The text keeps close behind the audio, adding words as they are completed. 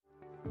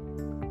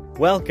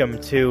Welcome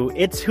to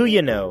It's Who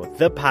You Know,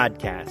 the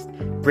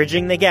podcast,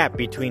 bridging the gap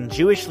between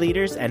Jewish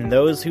leaders and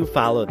those who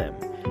follow them.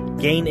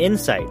 Gain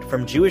insight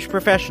from Jewish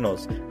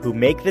professionals who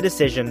make the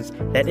decisions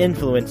that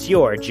influence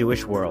your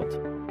Jewish world.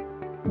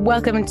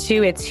 Welcome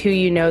to It's Who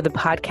You Know, the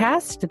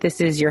podcast.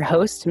 This is your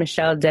host,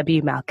 Michelle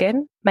W.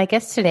 Malkin. My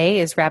guest today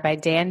is Rabbi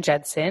Dan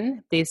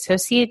Judson, the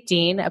Associate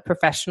Dean of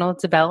Professional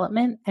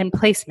Development and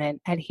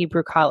Placement at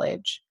Hebrew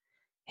College.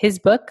 His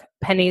book,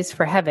 Pennies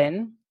for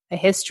Heaven, A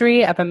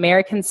History of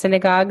American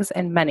Synagogues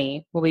and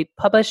Money, will be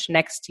published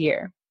next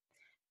year.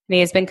 And he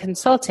has been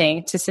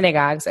consulting to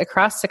synagogues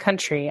across the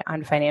country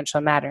on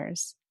financial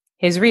matters.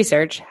 His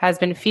research has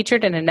been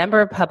featured in a number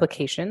of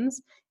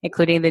publications,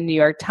 including the New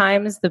York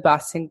Times, the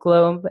Boston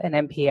Globe, and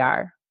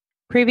NPR.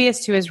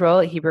 Previous to his role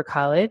at Hebrew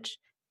College,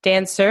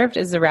 Dan served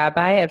as the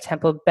rabbi of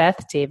Temple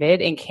Beth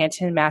David in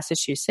Canton,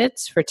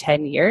 Massachusetts for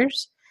 10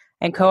 years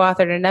and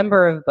co-authored a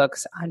number of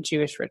books on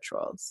Jewish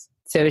rituals.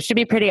 So it should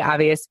be pretty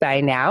obvious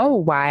by now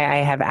why I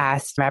have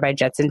asked Rabbi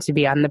Judson to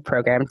be on the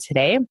program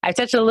today. I've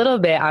touched a little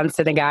bit on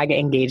synagogue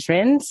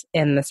engagement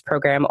in this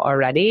program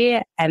already,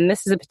 and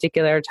this is a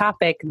particular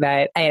topic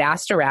that I had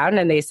asked around,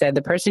 and they said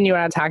the person you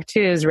want to talk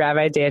to is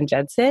Rabbi Dan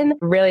Judson,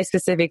 really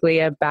specifically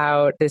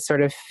about this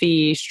sort of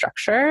fee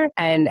structure.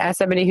 And as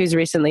somebody who's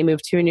recently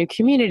moved to a new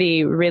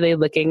community, really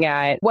looking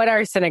at what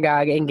our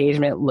synagogue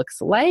engagement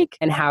looks like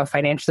and how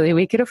financially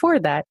we could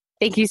afford that.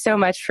 Thank you so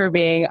much for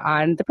being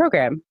on the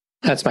program.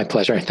 That's my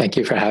pleasure. Thank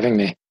you for having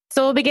me.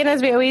 So we'll begin,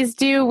 as we always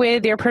do,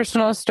 with your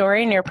personal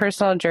story and your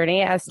personal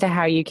journey as to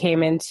how you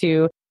came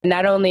into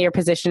not only your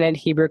position at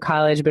Hebrew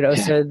College, but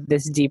also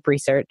this deep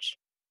research.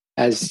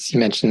 As you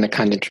mentioned in the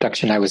kind of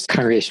introduction, I was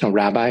congregational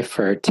rabbi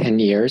for 10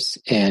 years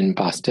in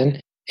Boston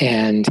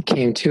and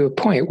came to a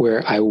point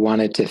where I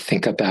wanted to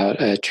think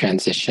about a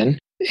transition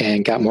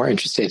and got more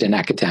interested in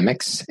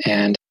academics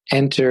and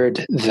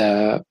entered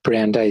the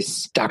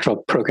Brandeis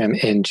doctoral program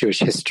in Jewish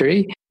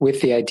history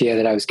with the idea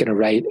that I was going to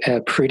write a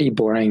pretty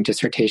boring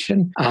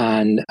dissertation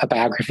on a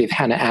biography of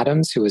Hannah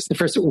Adams, who was the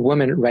first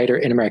woman writer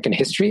in American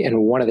history.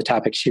 And one of the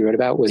topics she wrote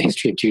about was the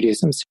history of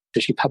Judaism. So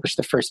she published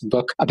the first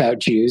book about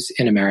Jews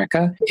in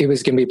America. It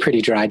was going to be a pretty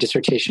dry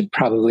dissertation,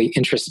 probably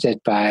interested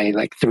by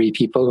like 3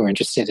 people who were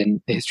interested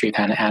in the history of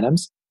Hannah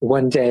Adams.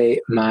 One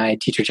day, my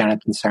teacher,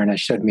 Jonathan Sarna,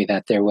 showed me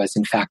that there was,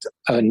 in fact,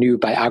 a new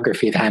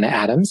biography of Hannah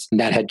Adams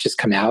that had just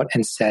come out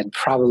and said,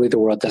 probably the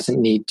world doesn't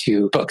need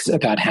 2 books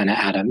about Hannah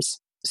Adams.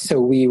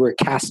 So we were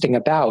casting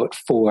about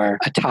for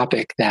a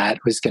topic that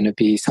was going to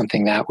be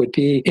something that would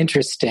be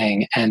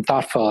interesting and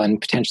thoughtful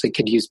and potentially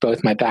could use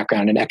both my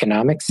background in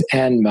economics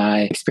and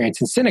my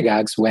experience in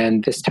synagogues when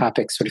this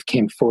topic sort of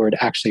came forward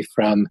actually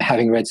from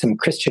having read some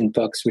Christian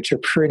books, which are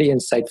pretty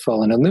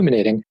insightful and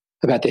illuminating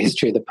about the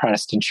history of the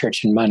Protestant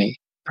church and money.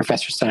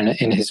 Professor Sarna,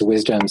 in his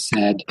wisdom,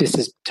 said, this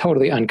is a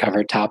totally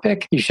uncovered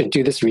topic. You should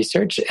do this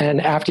research. And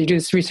after you do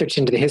this research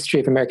into the history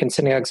of American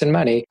synagogues and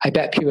money, I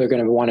bet people are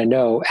going to want to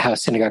know how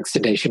synagogues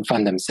today should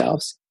fund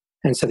themselves.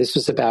 And so this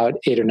was about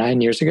 8 or 9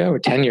 years ago, or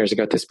 10 years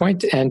ago at this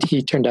point. And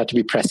he turned out to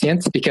be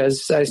prescient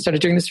because I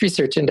started doing this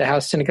research into how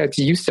synagogues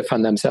used to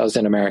fund themselves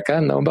in America.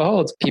 And lo and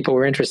behold, people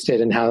were interested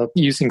in how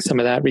using some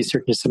of that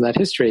research and some of that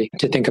history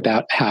to think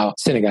about how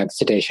synagogues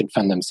today should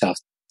fund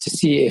themselves, to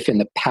see if in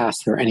the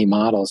past there are any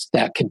models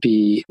that could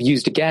be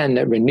used again,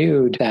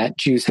 renewed, that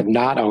Jews have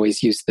not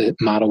always used the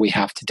model we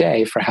have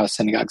today for how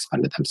synagogues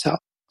funded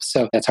themselves.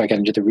 So that's how I got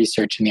into the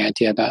research and the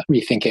idea about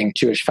rethinking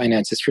Jewish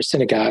finances for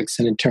synagogues.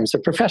 And in terms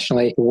of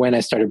professionally, when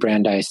I started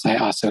Brandeis, I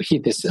also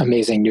had this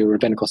amazing new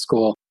rabbinical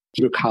school.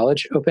 Hebrew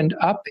College opened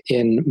up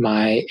in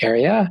my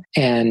area,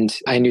 and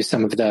I knew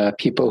some of the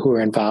people who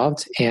were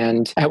involved.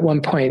 And at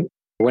one point,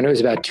 when it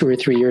was about 2 or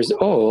 3 years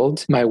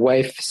old, my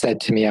wife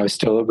said to me, I was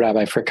still a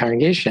rabbi for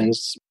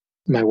congregations.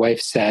 My wife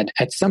said,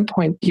 at some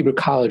point, Hebrew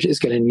College is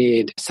going to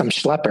need some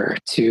schlepper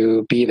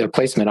to be the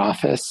placement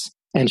office.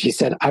 And she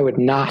said, I would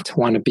not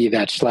want to be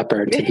that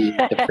schlepper to be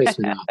the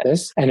placement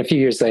office. And a few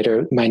years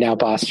later, my now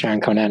boss, Sharon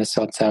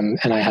Cohn-Anisoltam,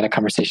 and I had a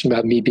conversation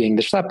about me being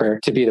the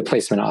schlepper to be the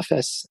placement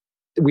office.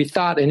 We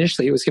thought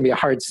initially it was going to be a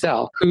hard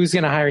sell. Who's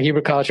going to hire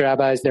Hebrew College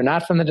rabbis? They're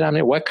not from the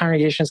denomination. What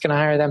congregation is going to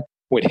hire them?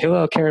 Would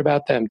Hillel care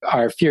about them?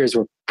 Our fears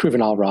were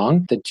proven all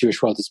wrong. The Jewish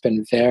world has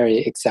been very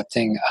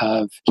accepting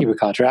of Hebrew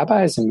College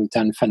rabbis, and we've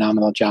done a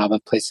phenomenal job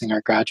of placing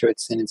our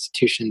graduates in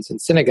institutions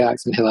and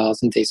synagogues and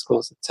Hillels and day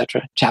schools,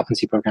 etc.,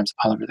 chaplaincy programs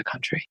all over the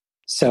country.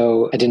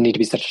 So I didn't need to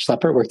be such a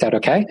schlepper. It worked out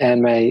okay.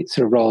 And my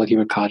sort of role at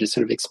Hebrew College has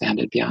sort of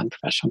expanded beyond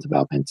professional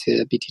development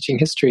to be teaching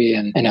history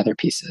and other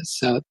pieces.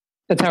 So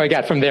that's how I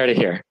got from there to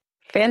here.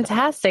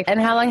 Fantastic. And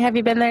how long have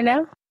you been there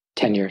now?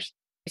 10 years.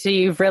 So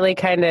you've really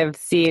kind of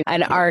seen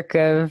an arc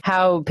of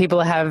how people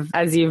have,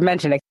 as you've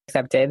mentioned,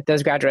 accepted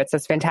those graduates.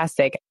 That's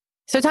fantastic.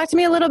 So talk to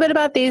me a little bit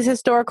about these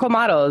historical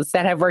models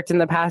that have worked in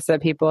the past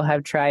that people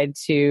have tried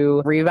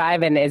to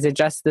revive. And is it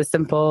just the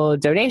simple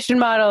donation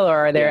model,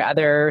 or are there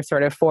other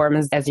sort of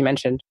forms, as you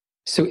mentioned?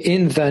 So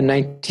in the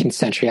 19th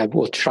century, I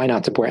will try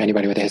not to bore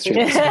anybody with the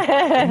history of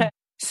this.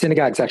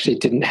 Synagogues actually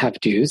didn't have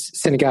dues.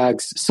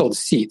 Synagogues sold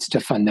seats to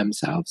fund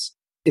themselves.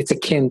 It's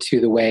akin to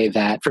the way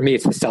that, for me,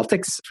 it's the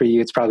Celtics. For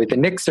you, it's probably the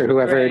Knicks or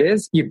whoever it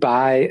is. You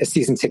buy a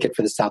season ticket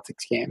for the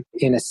Celtics game.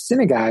 In a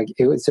synagogue,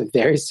 it was a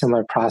very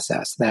similar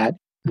process that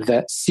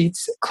the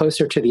seats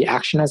closer to the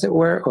action, as it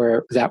were,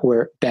 or that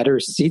were better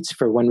seats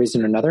for one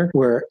reason or another,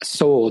 were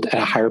sold at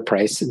a higher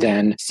price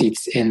than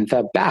seats in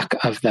the back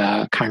of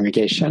the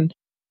congregation.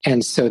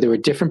 And so there were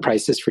different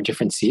prices for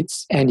different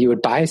seats, and you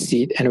would buy a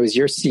seat and it was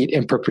your seat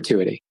in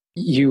perpetuity.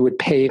 You would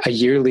pay a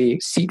yearly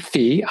seat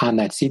fee on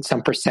that seat,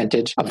 some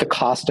percentage of the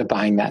cost of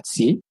buying that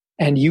seat.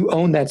 And you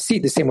own that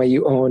seat the same way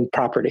you own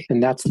property.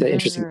 And that's the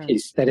interesting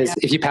piece. That is,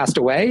 if you passed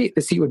away,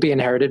 the seat would be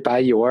inherited by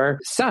your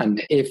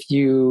son. If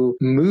you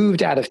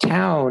moved out of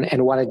town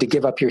and wanted to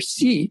give up your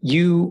seat,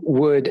 you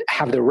would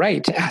have the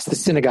right to ask the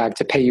synagogue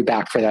to pay you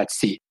back for that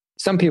seat.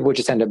 Some people would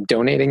just end up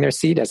donating their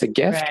seat as a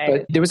gift,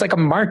 but there was like a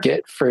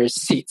market for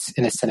seats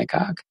in a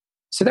synagogue.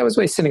 So that was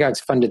the way synagogues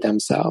funded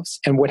themselves.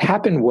 And what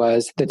happened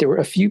was that there were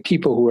a few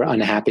people who were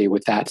unhappy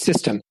with that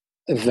system.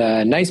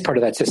 The nice part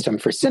of that system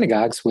for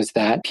synagogues was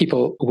that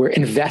people were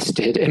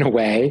invested in a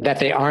way that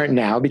they aren't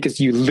now,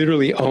 because you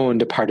literally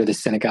owned a part of the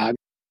synagogue.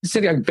 The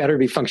synagogue better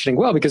be functioning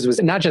well because it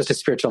was not just a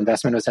spiritual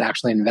investment, it was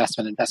actually an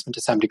investment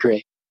to some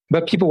degree.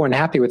 But people weren't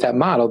happy with that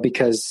model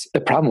because the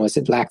problem was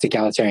it lacked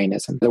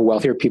egalitarianism. The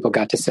wealthier people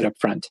got to sit up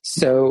front.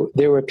 So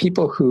there were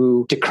people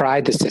who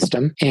decried the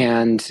system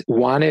and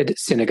wanted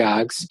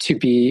synagogues to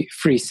be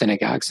free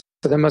synagogues.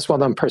 So the most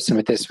well-known person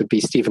with this would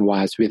be Stephen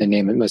Wise, would be the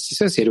name most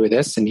associated with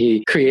this. And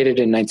he created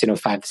in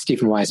 1905 the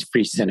Stephen Wise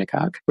Free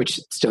Synagogue, which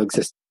still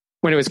exists.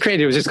 When it was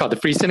created, it was just called the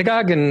Free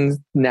Synagogue, and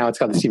now it's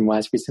called the Stephen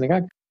Wise Free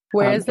Synagogue.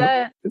 Where is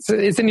that?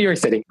 It's in New York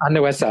City, on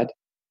the west side.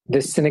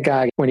 The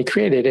synagogue, when he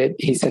created it,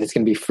 he said it's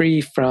going to be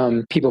free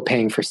from people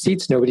paying for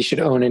seats. Nobody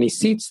should own any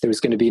seats. There was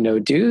going to be no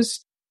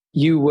dues.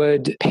 You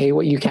would pay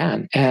what you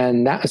can.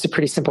 And that was a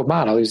pretty simple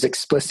model. It was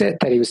explicit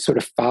that he was sort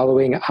of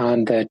following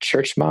on the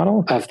church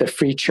model of the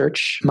free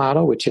church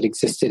model, which had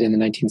existed in the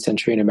 19th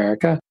century in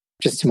America.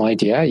 Just a small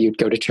idea. You'd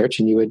go to church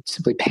and you would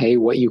simply pay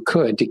what you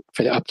could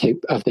for the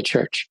upkeep of the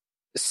church.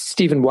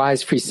 Stephen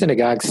Wise Free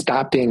Synagogue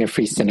stopped being a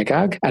free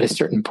synagogue at a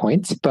certain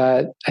point,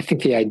 but I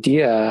think the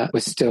idea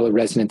was still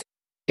resonant.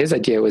 His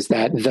idea was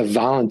that the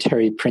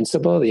voluntary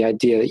principle, the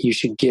idea that you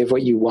should give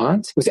what you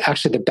want, was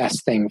actually the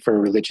best thing for a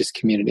religious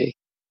community.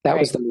 That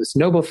was the most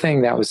noble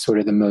thing. That was sort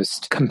of the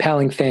most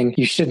compelling thing.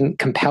 You shouldn't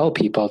compel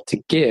people to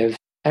give.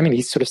 I mean,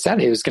 he sort of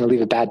said it was going to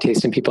leave a bad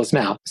taste in people's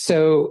mouth.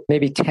 So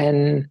maybe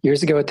 10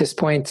 years ago at this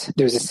point,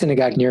 there was a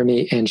synagogue near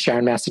me in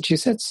Sharon,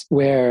 Massachusetts,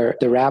 where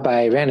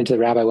I ran into the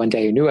rabbi one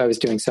day who knew I was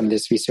doing some of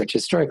this research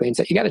historically and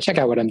said, you got to check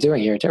out what I'm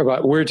doing here, or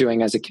what we're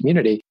doing as a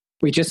community.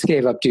 We just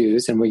gave up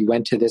dues and we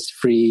went to this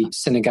free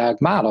synagogue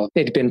model.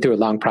 They'd been through a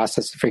long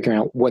process of figuring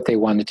out what they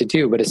wanted to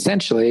do. But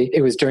essentially,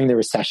 it was during the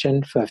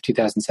recession of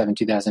 2007,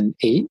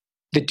 2008.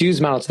 The dues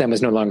model to them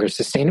was no longer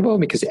sustainable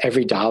because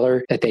every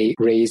dollar that they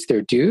raised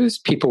their dues,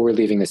 people were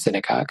leaving the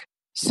synagogue.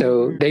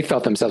 So they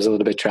felt themselves a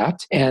little bit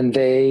trapped and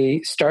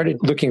they started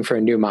looking for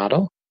a new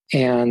model.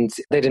 And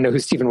they didn't know who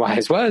Stephen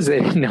Wise was.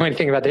 They didn't know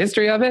anything about the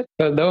history of it.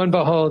 But lo and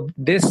behold,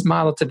 this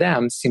model to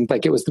them seemed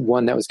like it was the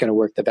one that was going to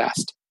work the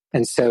best.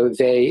 And so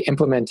they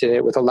implemented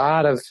it with a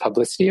lot of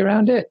publicity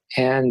around it.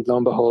 And lo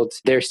and behold,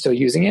 they're still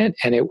using it.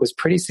 And it was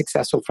pretty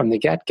successful from the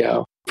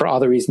get-go for all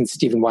the reasons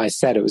Stephen Wise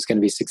said it was going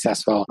to be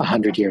successful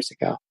 100 years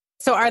ago.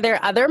 So are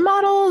there other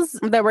models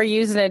that were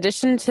used in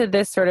addition to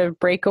this sort of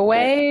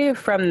breakaway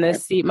from the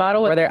seat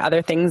model? Were there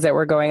other things that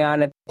were going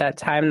on at that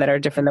time that are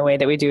different the way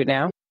that we do it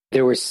now?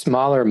 There were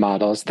smaller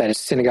models that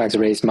synagogues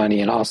raised money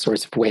in all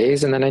sorts of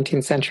ways in the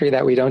 19th century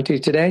that we don't do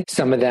today.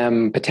 Some of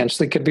them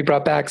potentially could be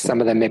brought back.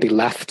 Some of them maybe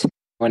left.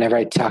 Whenever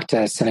I talk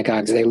to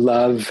synagogues, they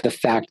love the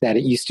fact that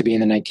it used to be in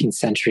the 19th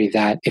century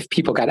that if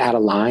people got out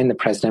of line, the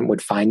president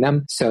would fine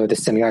them. So the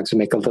synagogues would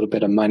make a little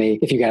bit of money.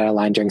 If you got out of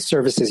line during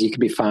services, you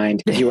could be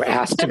fined. If you were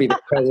asked to be the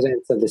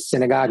president of the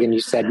synagogue and you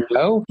said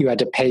no, you had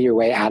to pay your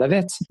way out of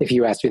it. If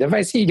you were asked to be the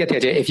vice, you get the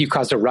idea. If you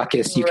caused a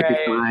ruckus, you could be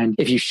fined.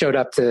 If you showed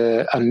up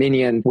to a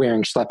minyan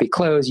wearing schleppy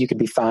clothes, you could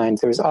be fined.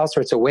 There was all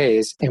sorts of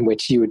ways in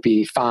which you would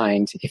be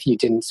fined if you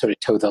didn't sort of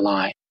toe the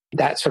line.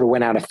 That sort of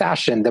went out of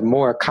fashion. The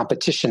more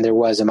competition there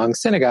was among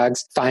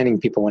synagogues, fining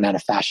people went out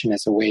of fashion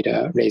as a way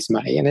to raise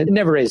money. And it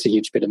never raised a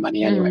huge bit of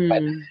money anyway.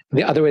 But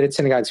the other way that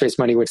synagogues raise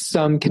money, which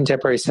some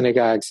contemporary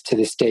synagogues to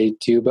this day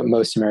do, but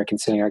most American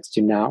synagogues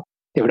do now,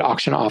 they would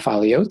auction off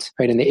aliyot,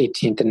 right? In the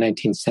 18th and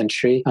 19th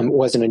century, it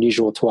wasn't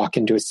unusual to walk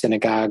into a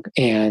synagogue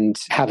and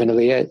have an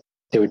aliyah.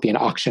 There would be an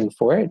auction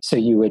for it. So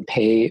you would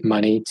pay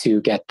money to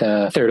get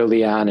the third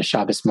aliyah on a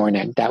Shabbos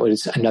morning. That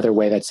was another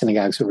way that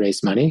synagogues would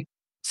raise money.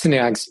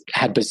 Synagogues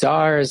had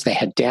bazaars, they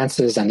had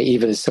dances on the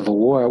eve of the Civil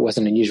War. It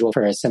wasn't unusual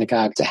for a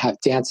synagogue to have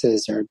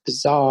dances or a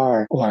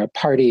bazaar or a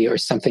party or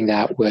something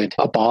that would,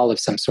 a ball of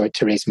some sort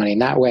to raise money in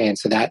that way. And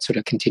so that sort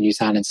of continues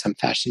on in some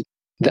fashion.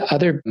 The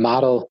other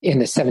model in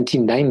the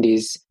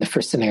 1790s, the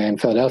first synagogue in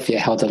Philadelphia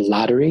held a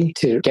lottery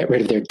to get rid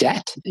of their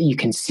debt. You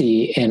can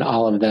see in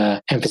all of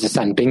the emphasis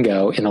on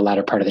bingo in the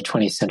latter part of the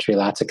 20th century,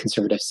 lots of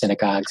conservative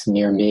synagogues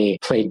near me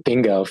played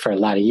bingo for a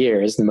lot of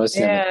years, and most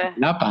of them have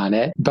given up on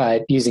it.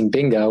 But using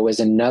bingo was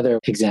another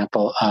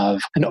example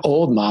of an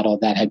old model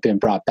that had been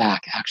brought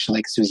back, actually,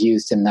 because it was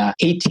used in the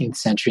 18th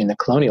century in the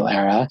colonial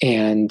era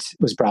and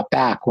was brought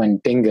back when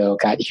bingo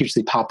got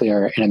hugely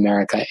popular in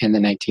America in the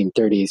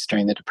 1930s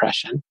during the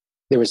Depression.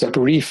 There was a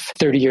brief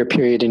 30-year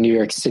period in New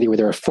York City where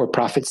there were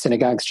for-profit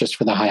synagogues just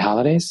for the high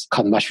holidays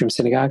called mushroom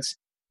synagogues.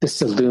 The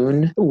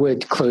saloon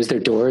would close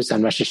their doors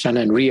on Rosh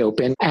Hashanah and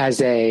reopen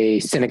as a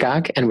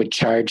synagogue and would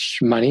charge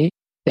money.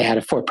 They had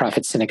a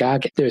for-profit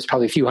synagogue. There was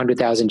probably a few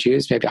 100,000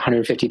 Jews, maybe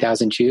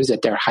 150,000 Jews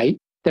at their height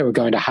that were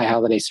going to high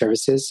holiday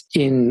services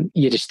in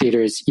Yiddish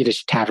theaters,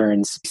 Yiddish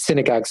taverns.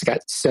 Synagogues got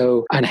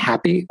so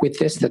unhappy with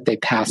this that they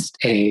passed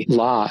a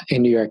law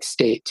in New York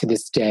State. To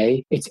this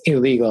day, it's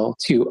illegal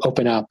to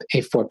open up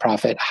a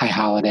for-profit high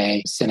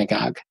holiday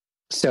synagogue.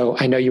 So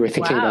I know you were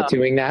thinking about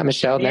doing that,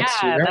 Michelle,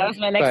 next year. That was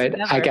my next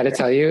but I got to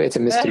tell you, it's a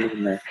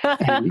misdemeanor.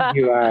 And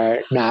you are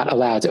not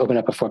allowed to open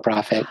up a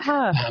for-profit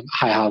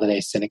high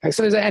holiday synagogue.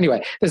 So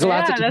there's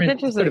lots of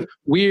different sort of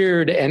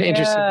weird and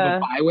interesting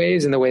little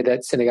byways in the way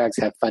that synagogues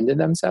have funded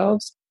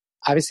themselves.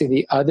 Obviously,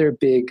 the other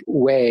big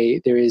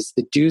way, there is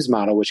the dues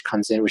model, which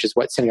comes in, which is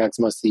what synagogues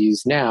mostly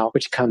use now,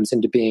 which comes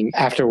into being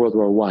after World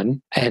War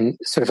I. And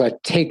sort of a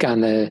take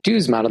on the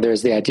dues model,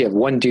 there's the idea of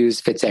one dues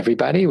fits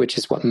everybody, which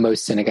is what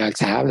most synagogues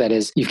have. That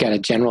is, you've got a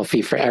general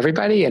fee for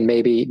everybody, and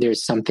maybe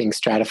there's something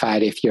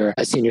stratified if you're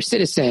a senior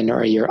citizen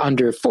or you're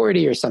under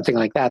 40 or something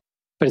like that.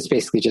 But it's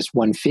basically just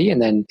one fee,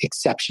 and then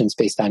exceptions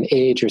based on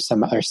age or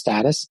some other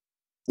status.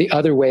 The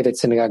other way that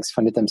synagogues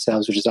funded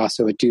themselves, which is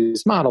also a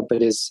dues model,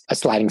 but is a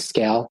sliding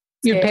scale.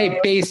 You pay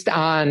based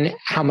on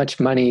how much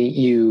money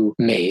you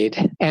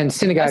made. And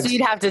synagogues... So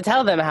you'd have to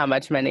tell them how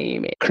much money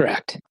you made.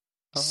 Correct.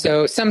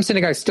 So some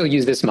synagogues still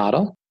use this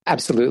model.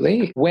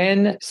 Absolutely.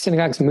 When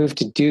synagogues moved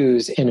to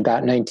dues in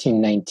about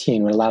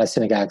 1919, when a lot of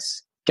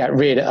synagogues got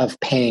rid of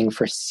paying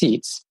for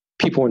seats,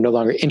 people were no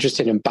longer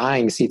interested in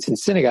buying seats in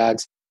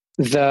synagogues.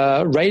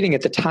 The writing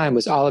at the time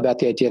was all about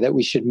the idea that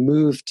we should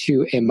move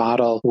to a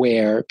model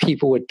where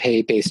people would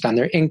pay based on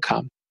their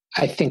income.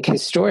 I think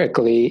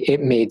historically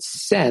it made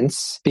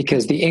sense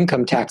because the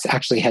income tax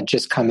actually had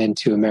just come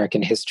into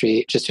American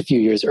history just a few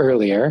years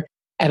earlier.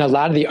 And a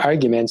lot of the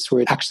arguments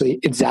were actually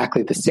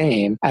exactly the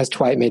same as to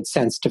why it made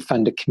sense to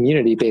fund a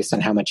community based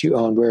on how much you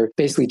own. Were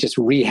basically just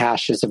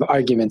rehashes of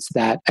arguments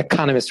that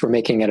economists were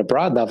making at a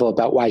broad level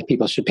about why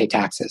people should pay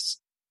taxes.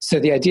 So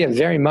the idea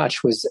very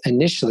much was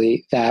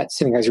initially that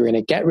synagogues were going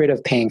to get rid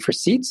of paying for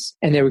seats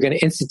and they were going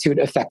to institute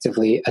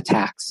effectively a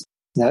tax.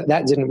 Now,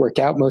 that didn't work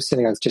out. Most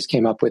synagogues just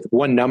came up with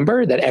one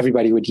number that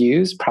everybody would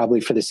use,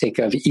 probably for the sake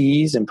of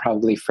ease and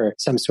probably for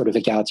some sort of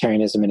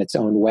egalitarianism in its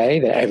own way,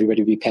 that everybody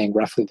would be paying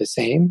roughly the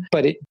same.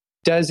 But it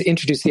does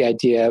introduce the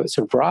idea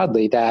sort of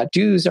broadly that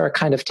dues are a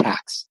kind of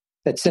tax,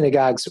 that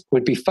synagogues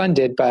would be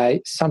funded by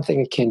something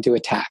akin to a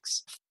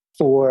tax.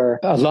 For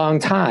a long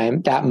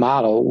time, that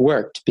model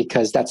worked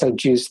because that's how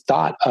Jews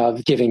thought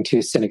of giving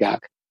to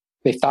synagogue.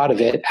 They thought of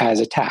it as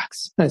a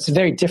tax. And it's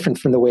very different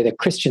from the way that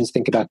Christians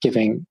think about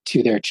giving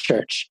to their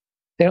church.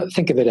 They don't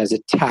think of it as a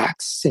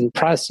tax. In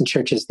Protestant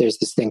churches, there's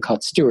this thing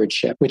called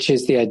stewardship, which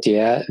is the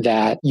idea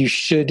that you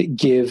should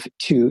give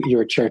to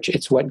your church.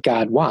 It's what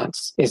God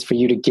wants, is for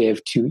you to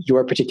give to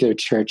your particular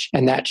church,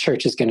 and that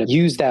church is going to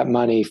use that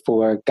money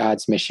for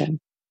God's mission.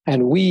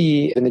 And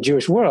we, in the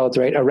Jewish world,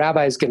 right, a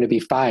rabbi is going to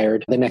be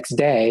fired the next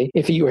day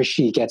if he or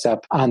she gets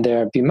up on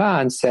their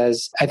bimah and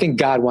says, I think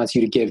God wants you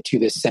to give to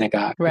this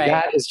synagogue. Right.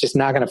 That is just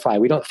not going to fly.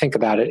 We don't think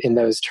about it in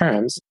those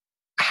terms.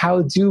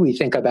 How do we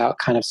think about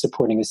kind of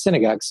supporting a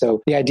synagogue?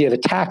 So the idea of a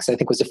tax, I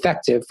think, was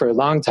effective for a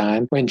long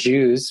time when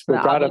Jews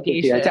were brought up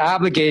with the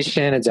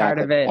obligation.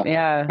 Exactly. Part of it,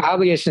 yeah.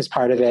 Obligation is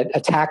part of it.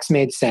 A tax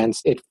made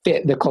sense. It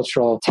fit the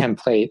cultural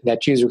template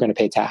that Jews were going to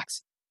pay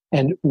tax.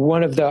 And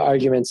one of the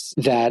arguments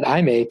that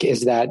I make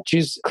is that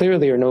Jews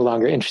clearly are no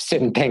longer interested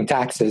in paying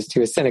taxes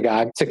to a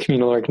synagogue, to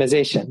communal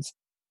organizations.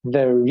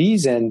 The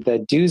reason the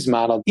dues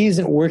model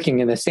isn't working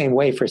in the same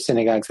way for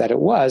synagogues that it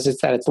was, is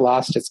that it's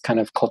lost its kind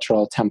of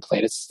cultural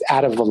template. It's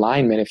out of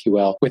alignment, if you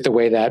will, with the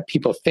way that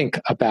people think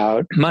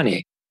about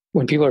money.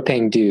 When people are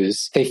paying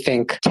dues, they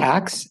think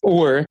tax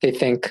or they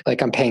think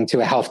like I'm paying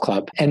to a health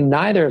club. And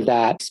neither of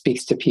that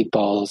speaks to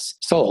people's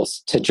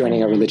souls to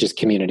joining a religious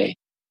community.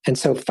 And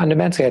so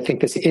fundamentally, I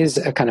think this is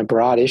a kind of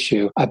broad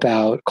issue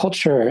about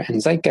culture and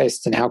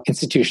zeitgeist and how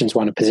institutions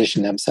want to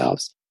position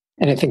themselves.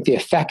 And I think the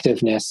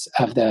effectiveness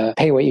of the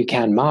pay what you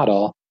can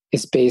model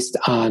is based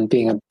on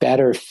being a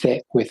better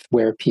fit with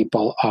where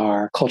people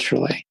are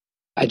culturally.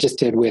 I just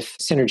did with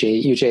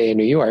Synergy, UJA in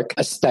New York,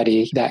 a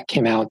study that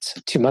came out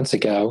 2 months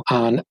ago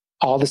on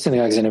all the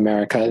synagogues in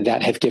America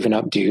that have given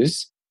up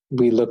dues.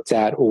 We looked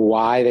at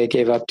why they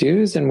gave up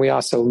dues, and we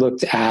also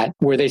looked at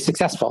were they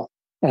successful?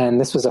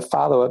 And this was a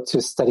follow-up to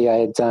a study I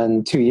had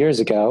done 2 years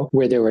ago,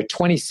 where there were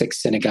 26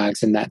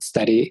 synagogues in that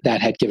study that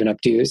had given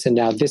up dues. And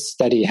now this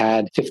study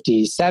had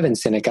 57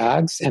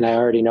 synagogues, and I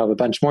already know of a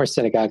bunch more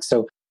synagogues.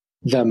 So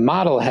the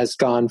model has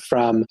gone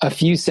from a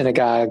few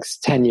synagogues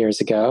 10 years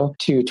ago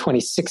to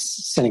 26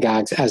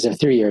 synagogues as of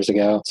 3 years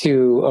ago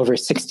to over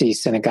 60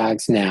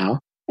 synagogues now.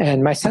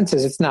 And my sense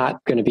is it's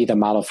not going to be the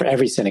model for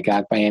every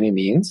synagogue by any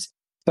means.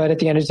 But at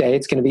the end of the day,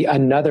 it's going to be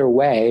another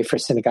way for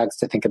synagogues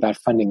to think about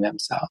funding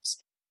themselves.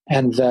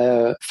 And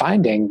the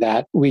finding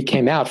that we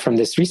came out from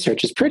this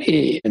research is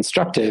pretty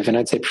instructive, and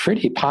I'd say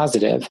pretty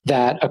positive,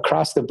 that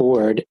across the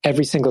board,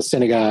 every single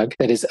synagogue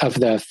that is of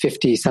the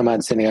 50 some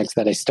odd synagogues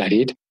that I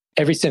studied,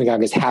 every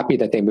synagogue is happy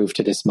that they moved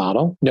to this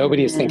model.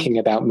 Nobody is thinking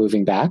about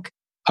moving back.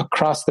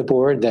 Across the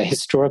board, the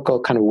historical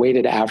kind of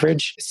weighted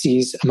average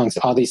sees amongst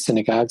all these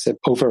synagogues of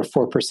over a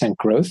 4%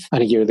 growth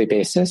on a yearly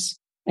basis,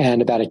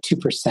 and about a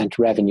 2%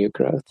 revenue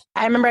growth.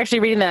 I remember actually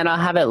reading that, and I'll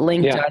have it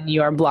linked on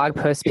your blog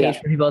post page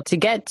for people to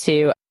get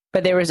to.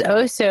 But there was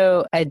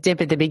also a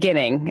dip at the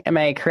beginning. Am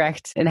I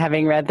correct in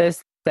having read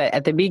this? That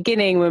at the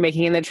beginning, when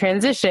making the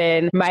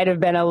transition, might have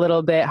been a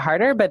little bit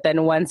harder, but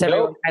then once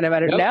everyone kind of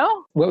understood,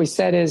 no? What we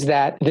said is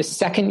that the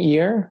second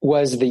year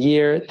was the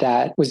year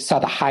that saw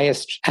the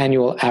highest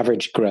annual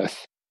average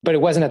growth. But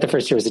it wasn't that the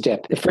first year was a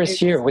dip. The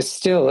first year was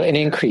still an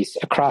increase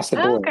across the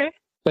board. Okay.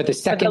 But the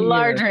second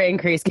larger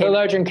increase came. The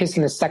larger increase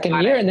in the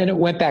second year, and then it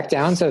went back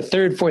down. So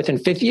third, fourth,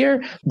 and fifth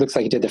year, looks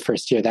like it did the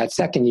first year. That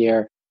second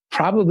year,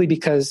 probably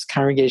because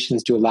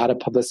congregations do a lot of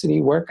publicity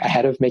work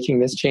ahead of making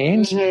this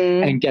change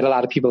and get a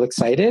lot of people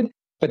excited,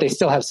 but they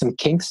still have some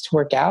kinks to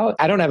work out.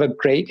 I don't have a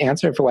great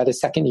answer for why the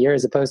second year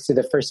as opposed to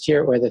the first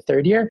year or the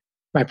third year.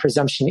 My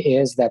presumption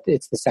is that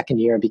it's the second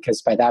year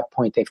because by that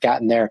point they've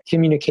gotten their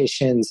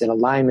communications in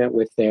alignment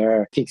with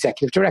the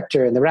executive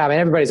director and the rabbi.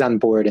 Everybody's on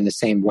board in the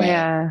same way.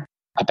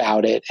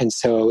 About it. And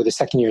so the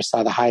second year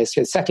saw the highest.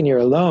 The second year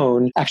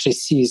alone actually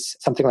sees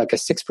something like a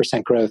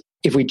 6% growth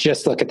if we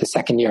just look at the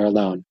second year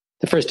alone.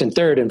 The first and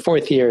third and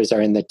fourth years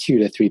are in the 2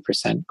 to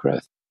 3%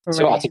 growth. Right.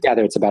 So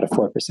altogether, it's about a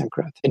 4%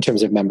 growth in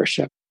terms of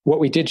membership. What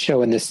we did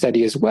show in this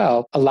study as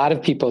well, a lot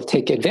of people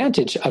take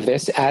advantage of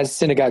this as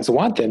synagogues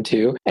want them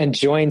to and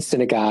join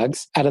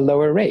synagogues at a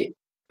lower rate.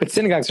 But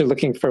synagogues are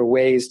looking for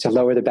ways to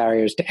lower the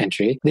barriers to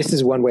entry. This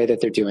is one way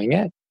that they're doing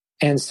it.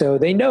 And so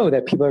they know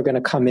that people are going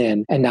to come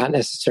in and not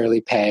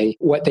necessarily pay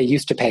what they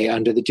used to pay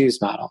under the dues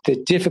model. The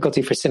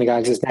difficulty for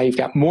synagogues is now you've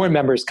got more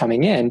members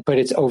coming in, but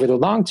it's over the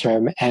long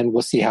term, and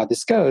we'll see how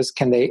this goes.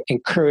 Can they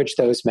encourage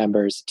those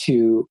members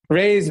to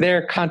raise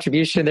their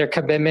contribution, their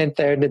commitment,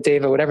 their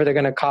nedeva, whatever they're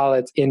going to call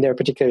it in their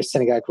particular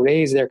synagogue,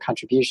 raise their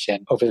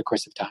contribution over the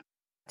course of time?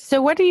 So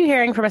what are you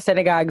hearing from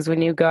synagogues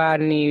when you go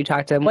out and you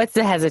talk to them? What's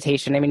the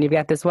hesitation? I mean, you've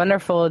got this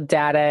wonderful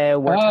data.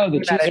 The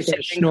Jews are going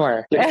to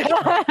snore.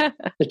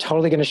 They're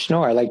totally going to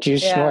snore, like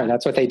Jews snore.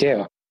 That's what they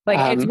do.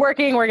 Like, it's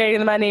working, we're getting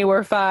the money,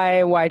 we're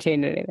fine. Why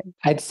change anything?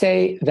 I'd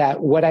say that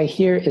what I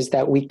hear is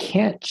that we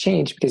can't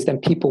change because then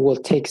people will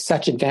take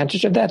such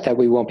advantage of that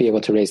we won't be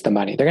able to raise the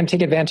money. They're going to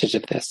take advantage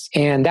of this.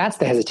 And that's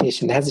the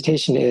hesitation. The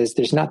hesitation is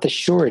there's not the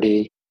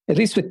surety. At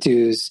least with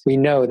dues, we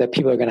know that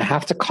people are going to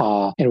have to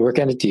call and work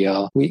on a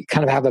deal. We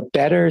kind of have a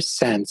better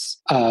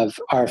sense of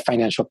our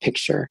financial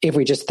picture. If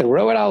we just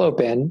throw it all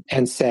open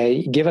and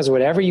say, give us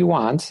whatever you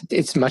want,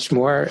 it's much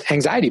more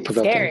anxiety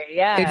provoking. Scary,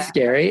 It's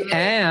scary.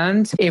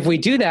 And if we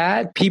do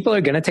that, people are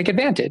going to take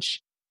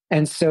advantage.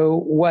 And so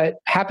what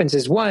happens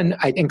is, one,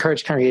 I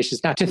encourage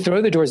congregations not to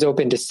throw the doors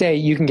open to say,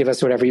 you can give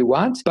us whatever you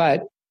want,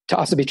 but to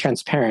also be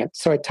transparent.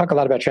 So I talk a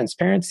lot about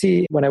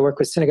transparency when I work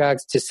with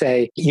synagogues to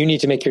say, you need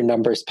to make your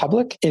numbers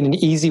public in an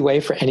easy way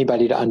for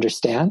anybody to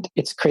understand.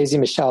 It's crazy,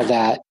 Michelle,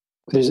 that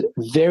there's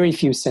very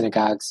few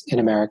synagogues in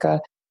America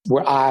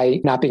where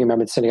I, not being a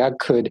member of the synagogue,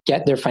 could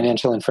get their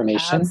financial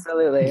information.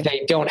 Absolutely.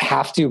 They don't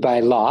have to by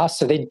law,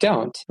 so they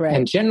don't. Right.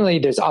 And generally,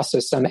 there's also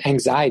some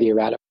anxiety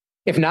around it.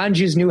 If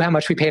non-Jews knew how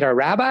much we paid our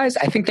rabbis,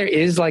 I think there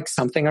is like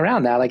something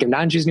around that. Like if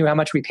non-Jews knew how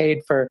much we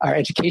paid for our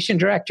education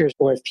directors,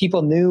 or if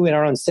people knew in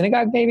our own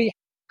synagogue, maybe.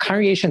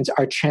 Congregations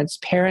are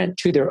transparent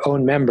to their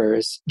own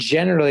members,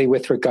 generally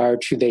with regard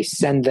to they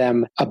send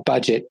them a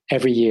budget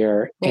every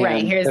year.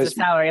 Right. Here's the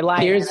salary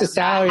line. Here's the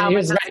salary. How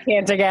much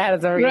can't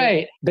get.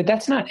 Right. But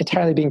that's not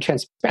entirely being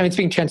transparent. I mean, it's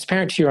being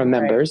transparent to your own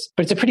members,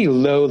 but it's a pretty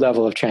low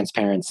level of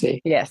transparency.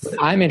 Yes. What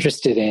I'm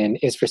interested in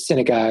is for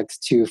synagogues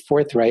to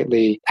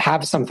forthrightly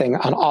have something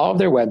on all of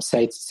their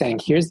websites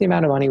saying, here's the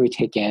amount of money we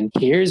take in.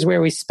 Here's where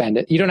we spend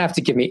it. You don't have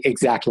to give me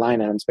exact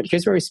line items, but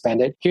here's where we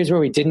spend it. Here's where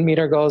we didn't meet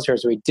our goals.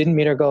 Here's where we didn't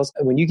meet our goals.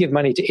 And when you give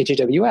money to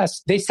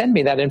HAWS, they send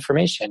me that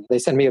information. They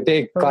send me a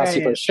big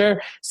glossy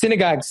brochure.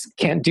 Synagogues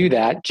can't do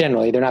that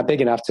generally. They're not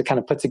big enough to kind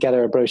of put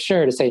together a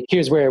brochure to say,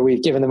 here's where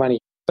we've given the money.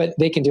 But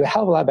they can do a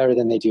hell of a lot better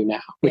than they do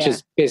now, which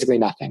is basically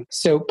nothing.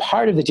 So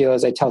part of the deal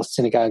is I tell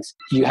synagogues,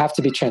 you have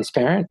to be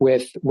transparent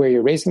with where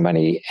you're raising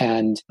money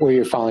and where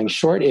you're falling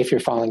short. If you're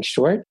falling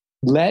short,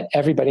 let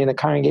everybody in the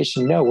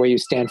congregation know where you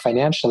stand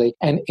financially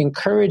and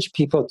encourage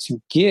people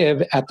to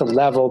give at the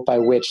level by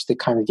which the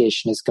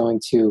congregation is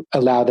going to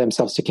allow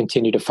themselves to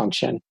continue to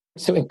function.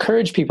 So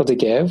encourage people to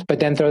give, but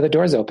then throw the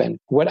doors open.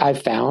 What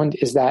I've found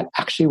is that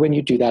actually when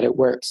you do that, it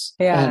works.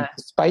 Yeah. And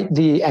despite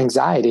the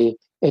anxiety,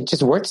 it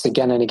just works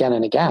again and again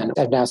and again.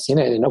 I've now seen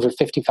it in over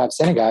 55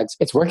 synagogues.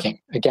 It's working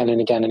again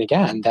and again and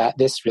again, that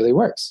this really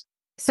works.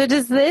 So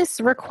does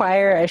this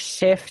require a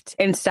shift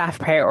in staff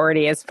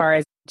priority as far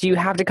as, do you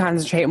have to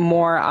concentrate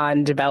more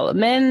on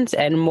development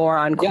and more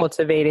on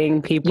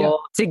cultivating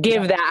people to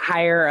give that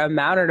higher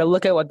amount, or to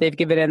look at what they've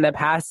given in the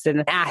past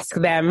and ask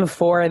them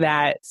for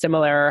that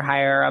similar or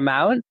higher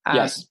amount?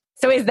 Yes.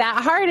 So is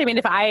that hard? I mean,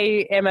 if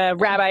I am a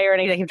rabbi or an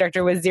executive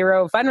director with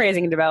zero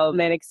fundraising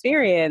development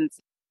experience.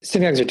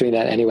 Synagogues are doing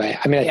that anyway.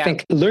 I mean, I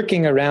think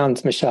lurking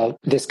around, Michelle,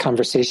 this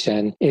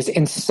conversation is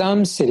in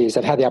some cities.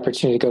 I've had the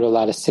opportunity to go to a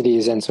lot of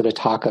cities and sort of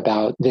talk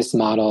about this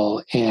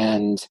model.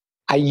 And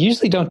I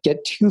usually don't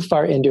get too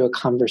far into a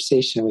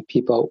conversation with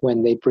people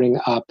when they bring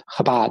up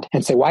Chabad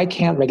and say, why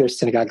can't regular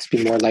synagogues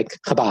be more like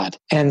Chabad?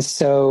 And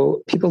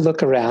so people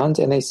look around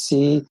and they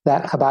see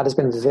that Chabad has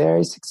been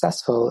very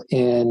successful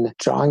in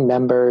drawing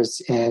members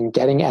and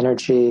getting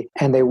energy,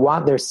 and they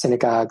want their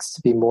synagogues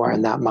to be more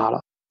in that model.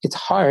 It's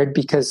hard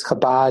because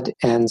Chabad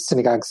and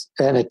synagogues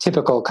and a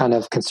typical kind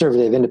of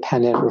conservative,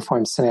 independent,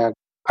 reformed synagogue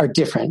are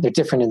different. They're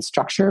different in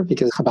structure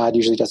because Chabad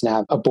usually doesn't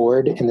have a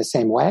board in the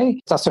same way.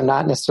 It's also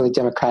not necessarily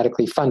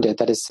democratically funded.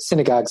 That is,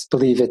 synagogues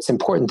believe it's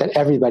important that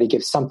everybody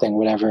gives something,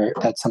 whatever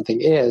that something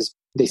is.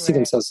 They see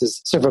themselves as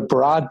sort of a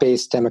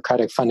broad-based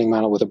democratic funding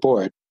model with a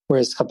board,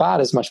 whereas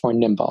Chabad is much more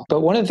nimble.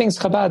 But one of the things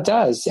Chabad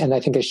does, and I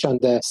think has shown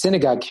the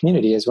synagogue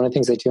community is one of the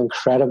things they do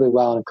incredibly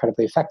well and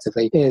incredibly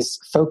effectively, is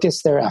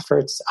focus their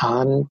efforts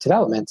on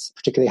developments,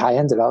 particularly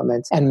high-end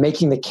developments, and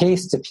making the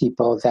case to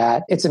people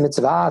that it's a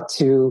mitzvah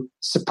to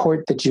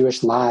support the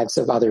Jewish lives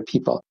of other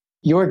people.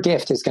 Your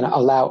gift is going to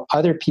allow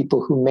other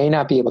people who may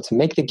not be able to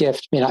make the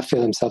gift, may not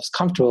feel themselves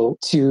comfortable,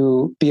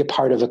 to be a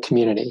part of a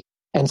community.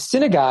 And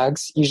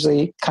synagogues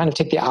usually kind of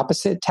take the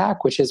opposite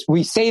tack, which is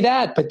we say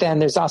that, but then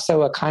there's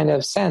also a kind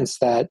of sense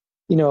that,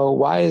 you know,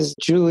 why is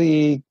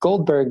Julie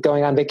Goldberg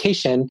going on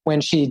vacation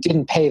when she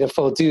didn't pay the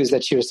full dues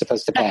that she was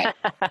supposed to pay?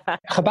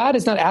 Chabad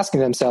is not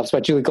asking themselves why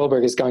Julie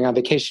Goldberg is going on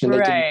vacation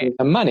and they didn't pay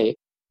them money.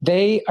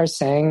 They are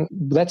saying,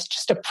 let's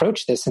just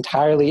approach this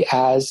entirely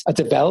as a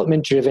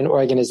development-driven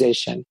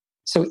organization.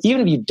 So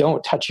even if you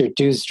don't touch your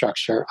dues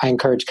structure, I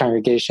encourage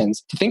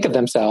congregations to think of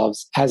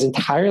themselves as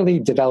entirely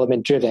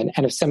development driven.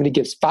 And if somebody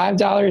gives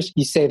 $5,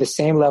 you say the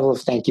same level of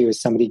thank you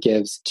as somebody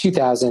gives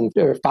 $2,000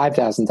 or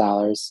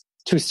 $5,000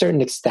 to a certain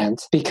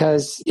extent.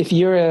 Because if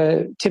you're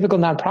a typical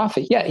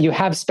nonprofit, you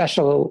have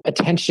special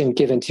attention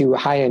given to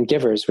high-end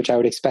givers, which I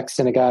would expect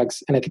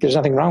synagogues, and I think there's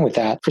nothing wrong with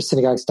that, for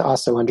synagogues to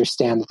also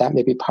understand that that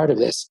may be part of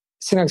this.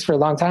 Synagogues for a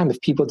long time, if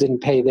people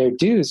didn't pay their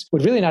dues,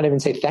 would really not even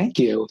say thank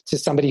you to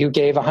somebody who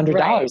gave $100.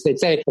 Right. They'd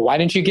say, why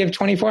didn't you give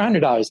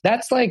 $2,400?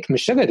 That's like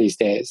Meshuggah these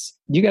days.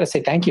 You got to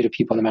say thank you to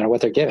people no matter what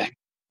they're giving.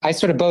 I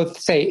sort of both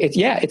say,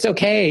 it's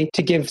okay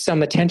to give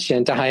some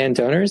attention to high-end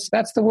donors.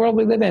 That's the world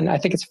we live in. I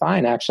think it's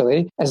fine,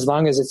 actually, as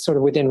long as it's sort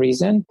of within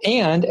reason.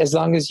 And as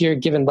long as you're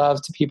giving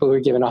love to people who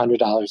are giving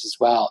 $100 as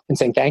well and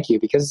saying thank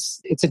you,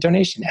 because it's a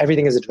donation.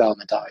 Everything is a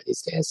development dollar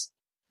these days.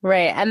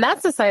 Right. And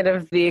that's the side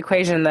of the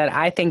equation that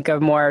I think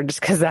of more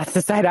just because that's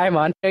the side I'm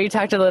on. You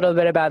talked a little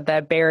bit about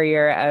that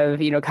barrier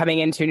of, coming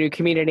into a new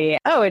community.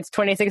 Oh, it's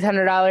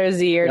 $2,600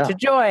 a year to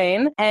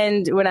join.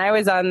 And when I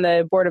was on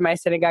the board of my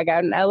synagogue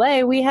out in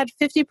LA, we had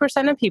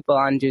 50% of people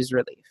on dues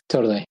relief.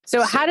 Totally.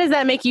 So how does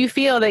that make you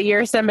feel that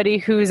you're somebody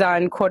who's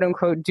on quote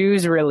unquote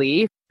dues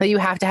relief, that you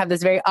have to have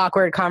this very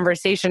awkward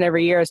conversation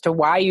every year as to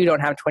why you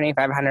don't have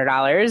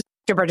 $2,500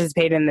 to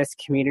participate in this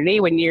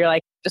community when you're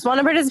like, just want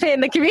to participate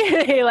in the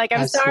community. Like,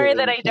 I'm sorry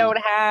that I don't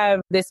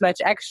have this much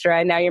extra.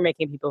 And now you're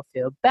making people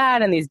feel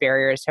bad and these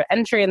barriers to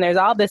entry. And there's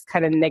all this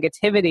kind of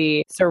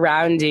negativity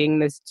surrounding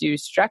this due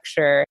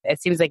structure.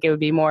 It seems like it would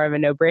be more of a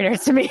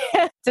no-brainer to me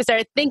to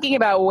start thinking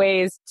about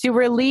ways to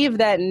relieve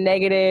that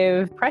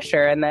negative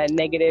pressure and that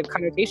negative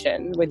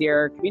connotation with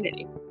your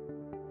community.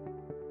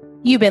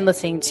 You've been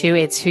listening to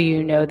It's Who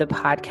You Know, the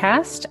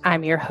podcast.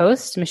 I'm your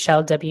host,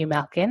 Michelle W.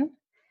 Malkin.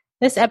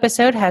 This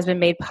episode has been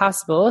made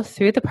possible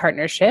through the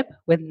partnership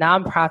with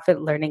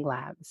Nonprofit Learning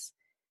Labs,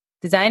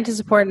 designed to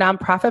support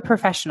nonprofit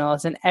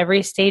professionals in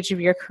every stage of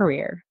your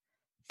career.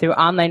 Through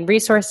online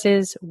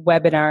resources,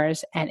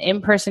 webinars, and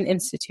in-person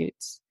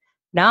institutes,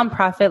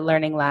 Nonprofit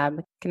Learning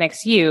Lab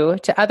connects you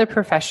to other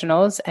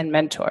professionals and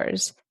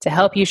mentors to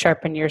help you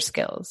sharpen your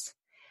skills.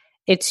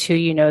 It's Who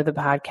You Know, the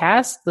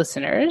podcast.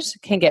 Listeners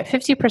can get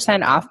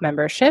 50% off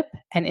membership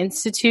and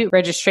institute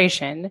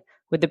registration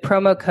with the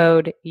promo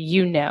code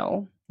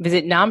YOUKNOW.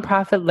 Visit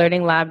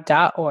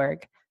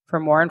nonprofitlearninglab.org for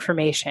more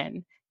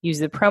information. Use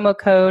the promo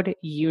code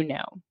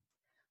YOUKNOW.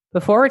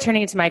 Before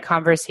returning to my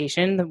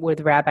conversation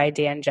with Rabbi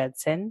Dan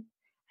Judson,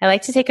 I'd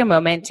like to take a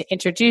moment to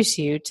introduce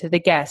you to the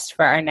guest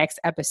for our next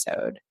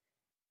episode,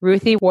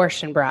 Ruthie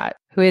Warschenbrot,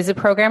 who is a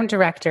program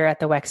director at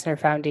the Wexner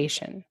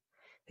Foundation,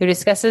 who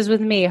discusses with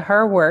me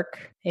her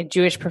work in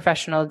Jewish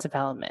professional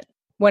development.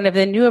 One of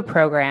the newer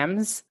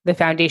programs the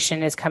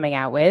foundation is coming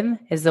out with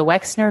is the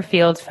Wexner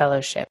Field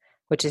Fellowship,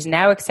 which is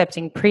now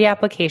accepting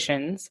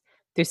pre-applications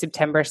through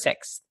September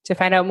 6th. To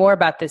find out more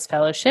about this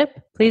fellowship,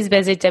 please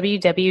visit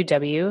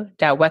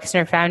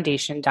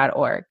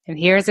www.wexnerfoundation.org. And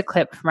here is a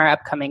clip from our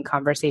upcoming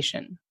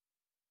conversation.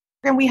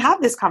 And we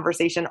have this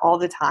conversation all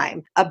the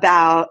time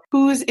about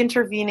who's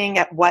intervening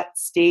at what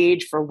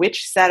stage for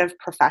which set of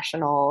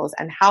professionals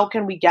and how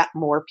can we get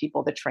more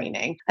people to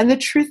training. And the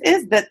truth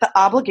is that the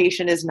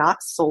obligation is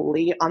not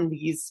solely on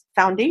these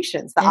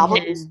foundations. The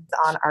obligation is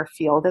on our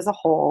field as a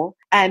whole.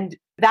 And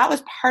that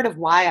was part of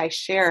why I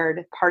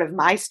shared part of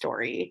my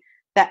story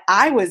that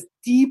I was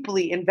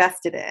deeply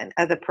invested in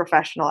as a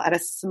professional at a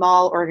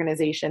small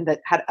organization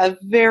that had a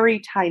very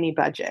tiny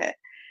budget.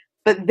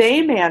 But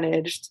they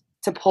managed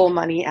to pull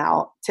money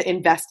out to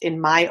invest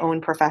in my own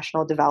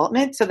professional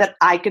development so that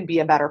I could be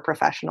a better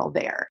professional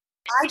there.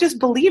 I just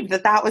believed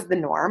that that was the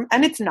norm,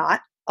 and it's not.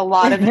 A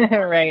lot of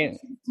right.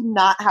 do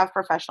not have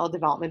professional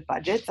development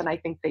budgets, and I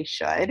think they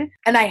should.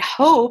 And I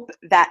hope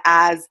that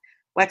as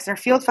Wexner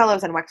Field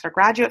Fellows and Wexner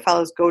Graduate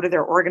Fellows go to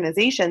their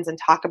organizations and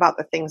talk about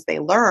the things they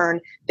learn,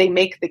 they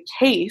make the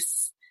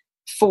case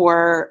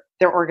for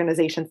their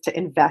organizations to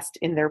invest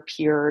in their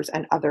peers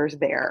and others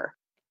there.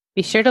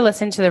 Be sure to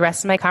listen to the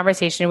rest of my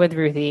conversation with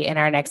Ruthie in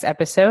our next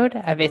episode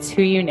of It's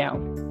Who You Know.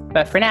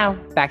 But for now,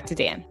 back to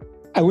Dan.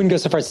 I wouldn't go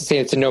so far as to say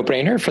it's a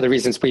no-brainer for the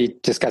reasons we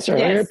discussed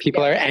earlier. Yes,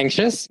 People are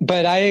anxious,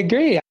 but I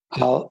agree.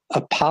 I'll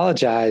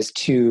apologize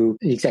to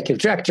the executive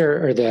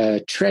director or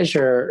the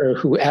treasurer or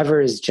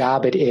whoever's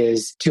job it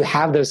is to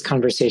have those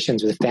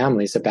conversations with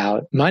families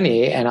about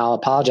money. And I'll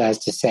apologize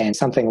to say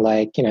something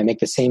like, I make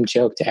the same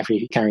joke to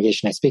every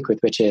congregation I speak with,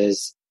 which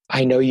is,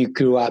 I know you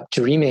grew up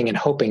dreaming and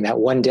hoping that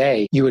one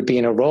day you would be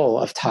in a role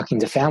of talking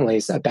to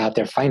families about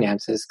their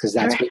finances, because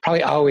that's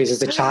probably always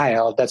as a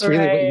child, that's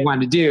really what you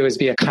want to do, is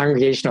be a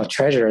congregational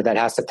treasurer that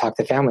has to talk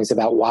to families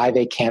about why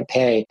they can't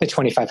pay the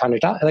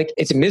 $2,500. Like,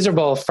 it's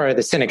miserable for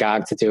the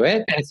synagogue to do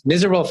it, and it's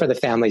miserable for the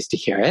families to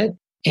hear it.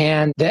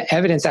 And the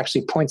evidence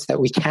actually points that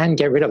we can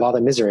get rid of all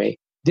the misery.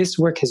 This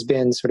work has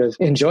been sort of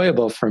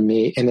enjoyable for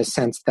me in the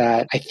sense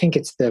that I think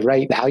it's the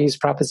right values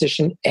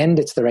proposition and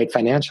it's the right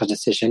financial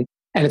decision.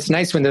 And it's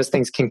nice when those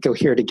things can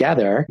cohere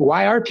together.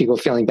 Why are people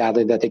feeling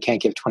badly that they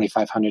can't give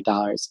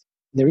 $2,500?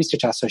 The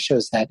research also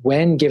shows that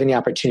when given the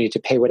opportunity to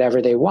pay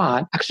whatever they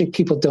want, actually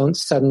people don't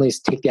suddenly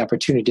take the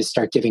opportunity to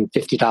start giving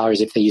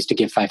 $50 if they used to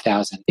give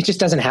 $5,000. It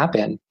just doesn't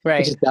happen. Right.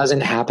 It just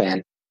doesn't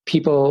happen.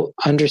 People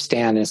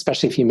understand, and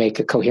especially if you make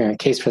a coherent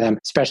case for them,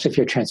 especially if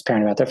you're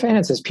transparent about their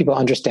finances, people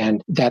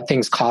understand that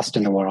things cost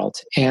in the world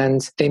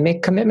and they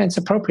make commitments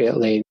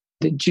appropriately.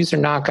 The Jews are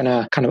not going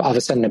to kind of all of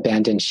a sudden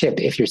abandon ship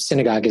if your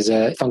synagogue is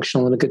a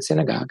functional and a good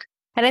synagogue.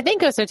 And I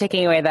think also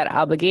taking away that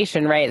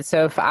obligation, right?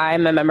 So if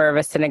I'm a member of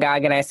a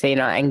synagogue and I say,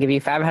 I can give you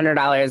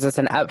 $500 as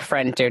an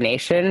upfront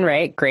donation,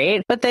 right?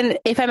 Great. But then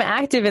if I'm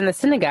active in the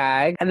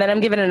synagogue and then I'm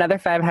given another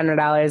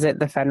 $500 at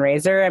the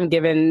fundraiser, I'm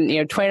given,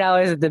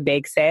 $20 at the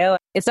bake sale.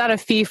 It's not a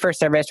fee for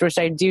service, which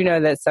I do know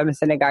that some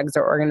synagogues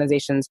or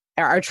organizations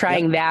are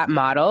trying that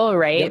model,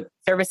 right? Yep.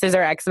 Services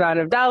are X amount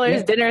of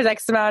dollars, dinner is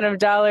X amount of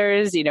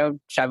dollars,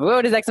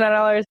 Shavuot is X amount of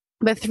dollars.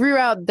 But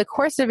throughout the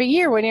course of a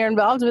year, when you're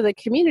involved with a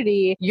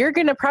community, you're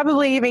going to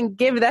probably even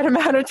give that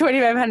amount of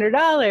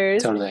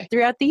 $2,500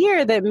 throughout the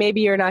year that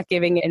maybe you're not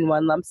giving in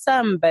one lump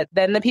sum. But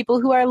then the people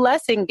who are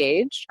less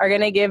engaged are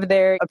going to give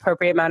their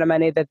appropriate amount of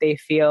money that they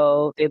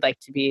feel they'd like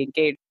to be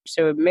engaged.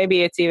 So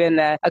maybe it's even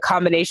a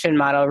combination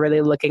model, really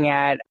looking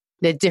at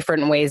the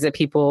different ways that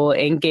people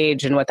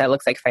engage and what that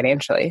looks like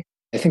financially.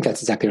 I think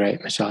that's exactly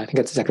right, Michelle. I think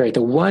that's exactly right.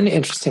 The one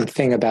interesting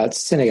thing about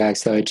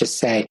synagogues, though, I'd just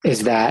say,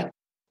 is that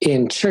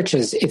in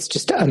churches, it's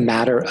just a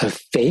matter of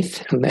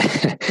faith.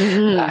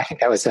 I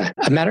think that was a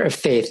matter of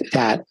faith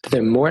that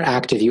the more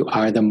active you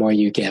are, the more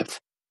you give.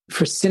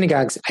 For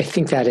synagogues, I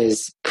think that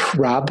is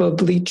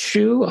probably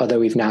true, although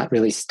we've not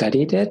really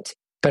studied it.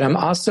 But I'm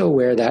also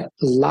aware that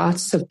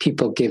lots of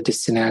people give to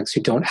synagogues who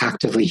don't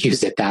actively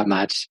use it that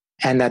much.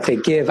 And that they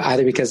give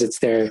either because it's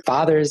their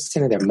father's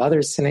synagogue, their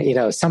mother's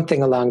synagogue,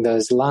 something along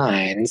those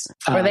lines.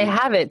 Or they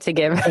have it to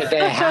give.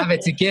 They have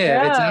it to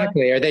give,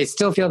 exactly. Or they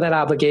still feel that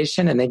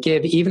obligation and they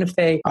give even if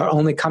they are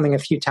only coming a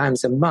few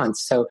times a month.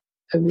 So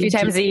a few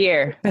times a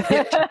year.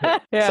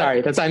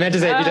 Sorry, that's what I meant to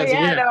say. A few times a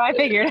year. No, I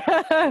figured.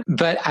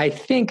 But I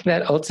think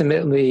that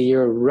ultimately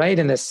you're right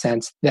in the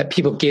sense that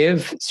people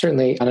give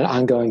certainly on an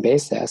ongoing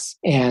basis,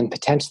 and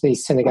potentially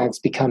synagogues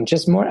become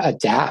just more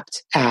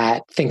adept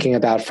at thinking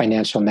about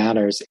financial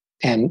matters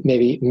and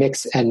maybe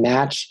mix and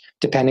match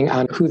depending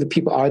on who the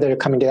people are that are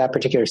coming to that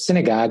particular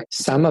synagogue.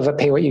 Some of a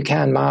pay what you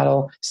can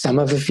model, some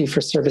of a fee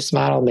for service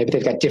model. Maybe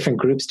they've got different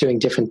groups doing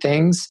different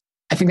things.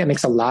 I think that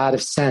makes a lot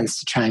of sense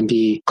to try and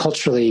be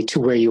culturally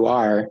to where you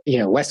are,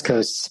 West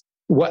Coast,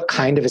 what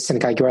kind of a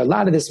synagogue you are. A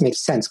lot of this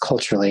makes sense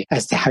culturally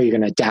as to how you're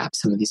going to adapt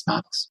some of these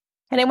models.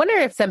 And I wonder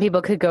if some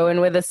people could go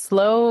in with a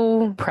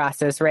slow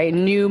process, right?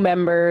 New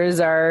members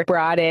are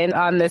brought in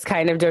on this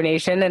kind of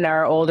donation and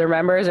our older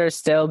members are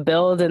still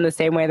billed in the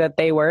same way that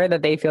they were,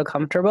 that they feel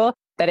comfortable,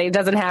 that it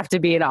doesn't have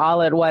to be an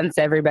all at once,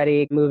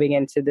 everybody moving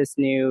into this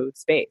new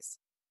space.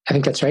 I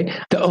think that's right.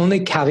 The only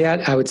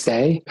caveat I would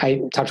say,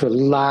 I talked to a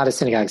lot of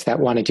synagogues that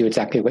want to do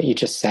exactly what you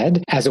just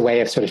said as a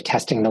way of sort of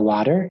testing the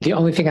water. The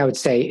only thing I would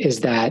say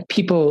is that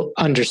people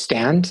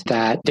understand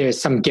that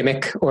there's some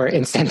gimmick or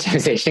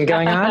incentivization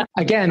going on.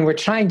 Again, we're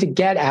trying to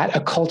get at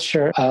a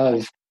culture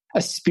of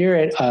a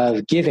spirit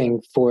of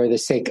giving for the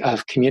sake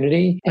of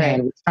community. Right.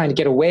 And we're trying to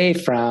get away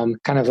from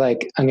kind of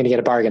like, I'm going to get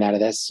a bargain out of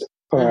this,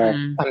 or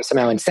I'm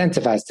somehow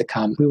incentivized to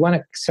come. We want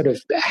to sort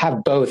of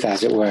have both,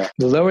 as it were.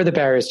 Lower the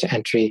barriers to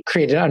entry,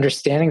 create an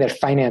understanding that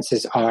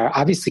finances are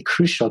obviously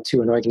crucial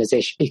to an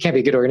organization. You can't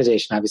be a good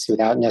organization, obviously,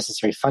 without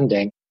necessary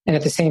funding. And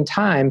at the same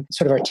time,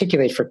 sort of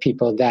articulate for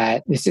people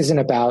that this isn't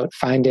about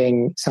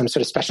finding some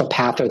sort of special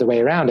path or the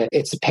way around it.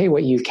 It's to pay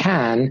what you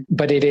can,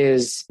 but it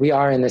is, we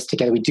are in this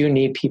together. We do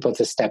need people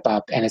to step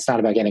up, and it's not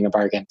about getting a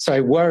bargain. So I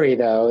worry,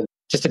 though,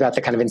 just about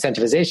the kind of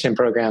incentivization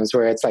programs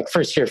where it's like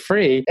first year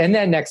free and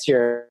then next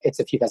year it's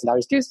a few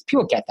 $1,000s dues.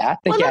 People get that.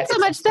 Well, not so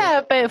much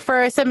that, but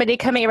for somebody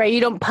coming, right,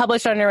 you don't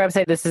publish on your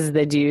website, this is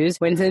the dues.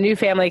 When the new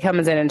family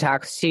comes in and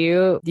talks to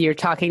you, you're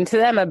talking to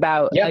them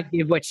about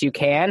give what you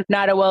can.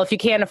 Not if you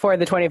can't afford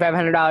the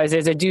 $2,500,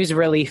 there's a dues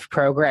relief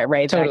program,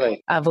 right?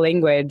 Totally. Of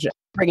language,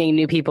 bringing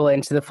new people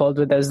into the fold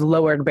with those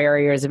lowered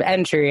barriers of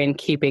entry and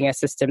keeping a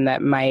system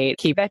that might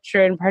keep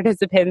veteran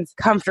participants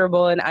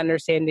comfortable and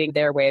understanding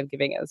their way of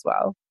giving as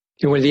well.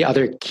 One of the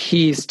other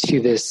keys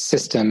to this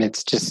system,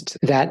 it's just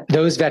that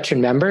those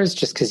veteran members,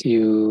 just because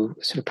you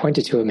sort of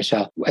pointed to it,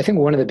 Michelle, I think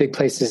one of the big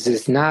places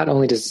is not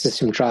only does the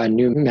system draw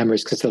new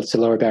members because it's a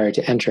lower barrier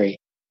to entry,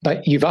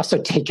 but you've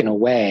also taken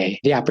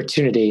away the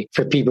opportunity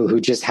for people who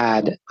just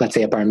had, let's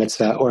say, a bar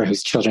mitzvah or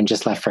whose children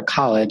just left for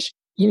college.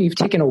 You've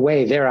taken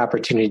away their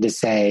opportunity to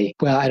say,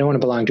 well, I don't want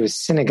to belong to a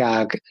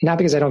synagogue, not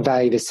because I don't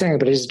value the synagogue,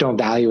 but I just don't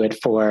value it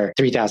for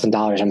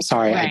 $3,000. I'm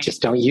sorry, right. I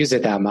just don't use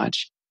it that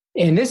much.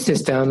 In this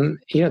system,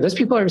 those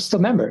people are still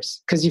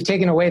members because you've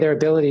taken away their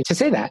ability to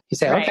say that. You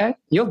say, okay,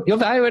 you'll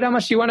value it how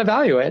much you want to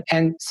value it.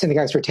 And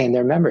synagogues retain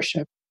their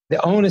membership.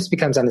 The onus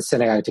becomes on the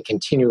synagogue to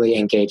continually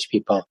engage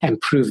people and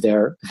prove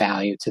their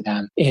value to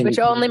them. Which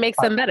only makes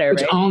them better,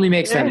 Which only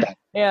makes them better.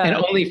 Yeah. And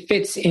only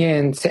fits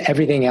into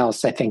everything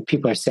else I think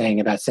people are saying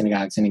about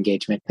synagogues and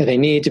engagement, that they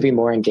need to be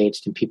more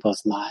engaged in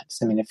people's lives.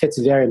 I mean, it fits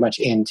very much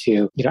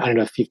into, I don't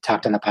know if you've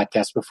talked on the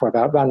podcast before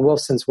about Ron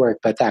Wolfson's work,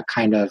 but that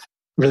kind of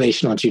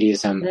relational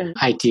Judaism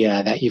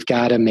idea that you've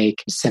got to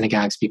make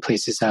synagogues be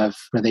places of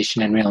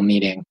relation and real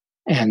meeting.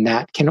 And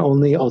that can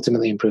only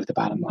ultimately improve the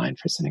bottom line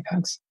for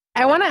synagogues.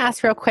 I want to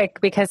ask real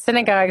quick, because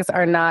synagogues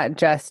are not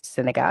just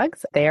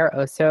synagogues. They are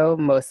also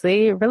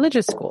mostly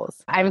religious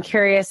schools. I'm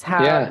curious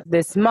how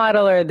this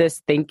model or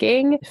this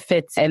thinking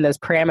fits in those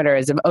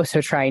parameters of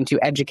also trying to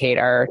educate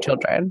our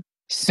children.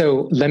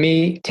 So let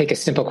me take a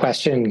simple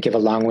question and give a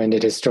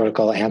long-winded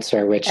historical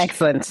answer, which...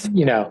 Excellent.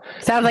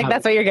 Sounds like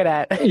that's what you're good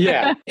at.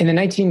 Yeah. In the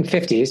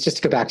 1950s, just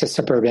to go back to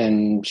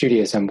suburban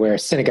Judaism, where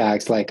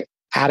synagogues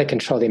out of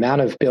control, the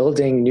amount of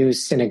building new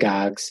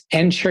synagogues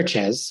and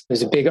churches.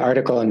 There's a big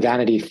article in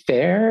Vanity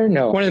Fair.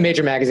 No, one of the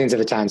major magazines of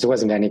the time. So it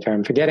wasn't Vanity Fair.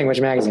 I'm forgetting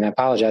which magazine. I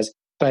apologize.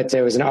 But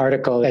there was an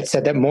article that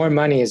said that more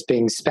money is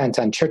being spent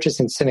on churches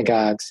and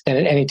synagogues than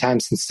at any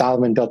time since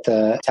Solomon built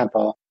the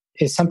temple.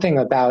 Is something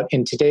about,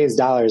 in today's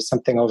dollars,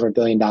 something over $1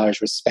 billion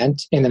was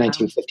spent in the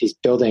 1950s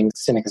building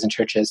synagogues and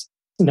churches.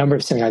 The number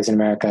of synagogues in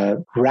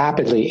America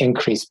rapidly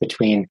increased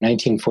between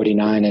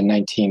 1949 and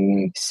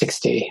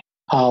 1960,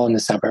 all in the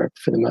suburb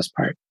for the most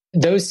part.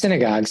 Those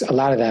synagogues, a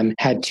lot of them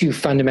had two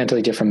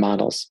fundamentally different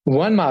models.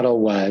 One model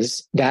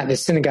was that the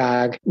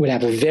synagogue would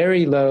have a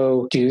very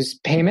low dues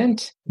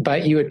payment,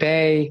 but you would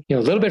pay a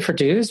little bit for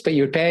dues, but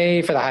you would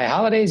pay for the high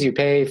holidays, you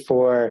pay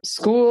for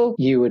school,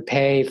 you would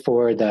pay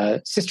for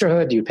the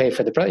sisterhood, you'd pay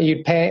for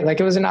you'd pay,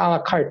 it was an a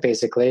la carte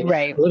basically,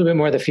 right? A little bit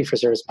more of the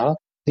fee-for-service model.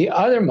 The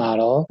other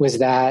model was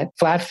that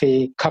flat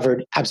fee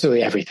covered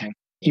absolutely everything.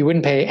 You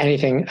wouldn't pay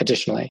anything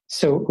additionally.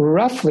 So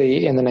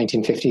roughly in the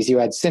 1950s, you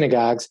had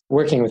synagogues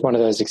working with one of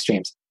those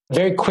extremes.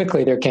 Very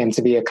quickly, there came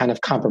to be a kind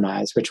of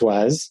compromise, which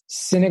was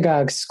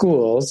synagogue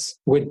schools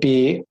would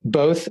be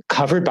both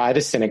covered by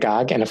the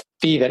synagogue and a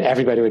fee that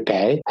everybody would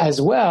pay. As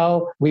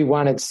well, we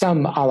wanted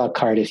some a la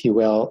carte, if you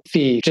will,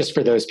 fee just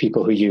for those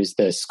people who use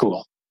the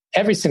school.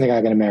 Every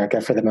synagogue in America,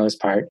 for the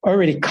most part,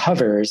 already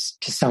covers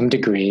to some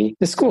degree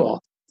the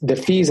school. The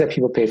fees that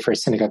people pay for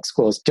synagogue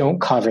schools don't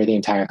cover the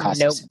entire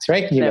cost of synagogues,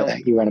 right? You know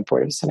that. You run a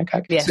board of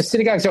synagogue. Yes. So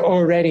synagogues are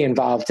already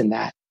involved in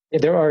that.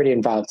 They're already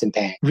involved in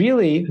paying.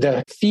 Really,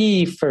 the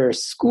fee for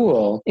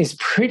school is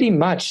pretty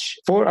much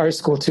for our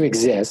school to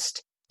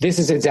exist. This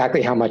is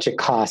exactly how much it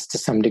costs to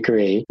some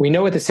degree. We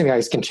know what the synagogue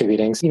is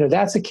contributing. So,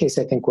 that's a case,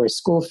 I think, where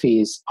school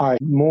fees are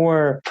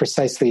more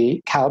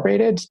precisely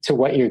calibrated to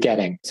what you're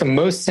getting. So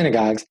most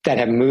synagogues that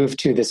have moved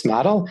to this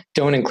model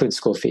don't include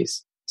school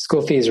fees.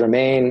 School fees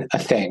remain a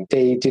thing.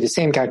 They do the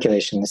same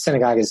calculation. The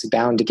synagogue is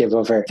bound to give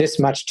over this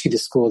much to the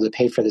school to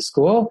pay for the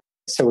school.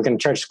 So we're going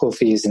to charge school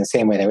fees in the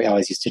same way that we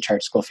always used to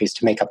charge school fees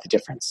to make up the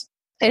difference.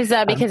 Is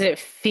that because it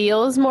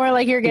feels more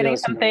like you're getting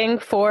something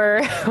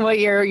for what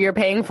you're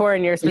paying for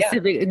and you're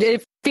specific?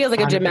 It feels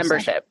like a gym 100%.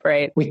 membership,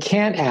 right? We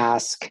can't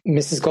ask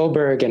Mrs.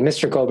 Goldberg and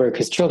Mr. Goldberg,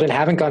 whose children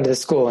haven't gone to the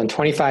school in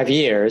 25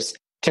 years,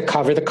 to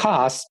cover the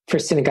cost for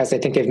synagogues. I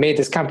think they've made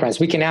this compromise.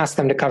 We can ask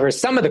them to cover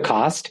some of the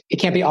cost. It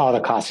can't be all the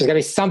cost. There's got to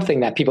be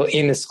something that people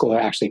in the school are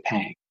actually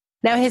paying.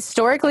 Now,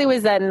 historically,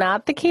 was that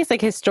not the case?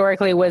 Like,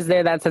 historically, was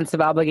there that sense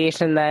of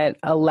obligation that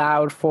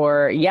allowed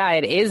for,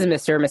 it is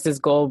Mr. and Mrs.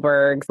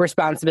 Goldberg's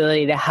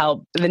responsibility to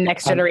help the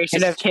next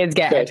generation of kids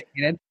get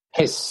educated?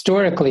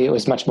 Historically, it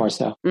was much more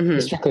so.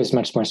 Historically, it was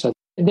much more so.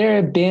 There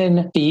have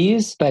been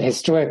fees, but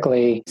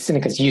historically,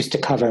 synagogues used to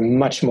cover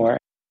much more.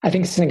 I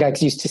think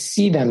synagogues used to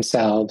see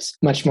themselves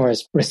much more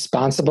as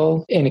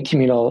responsible in a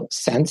communal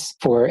sense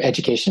for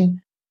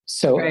education.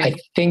 So I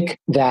think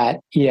that,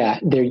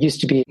 there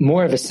used to be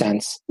more of a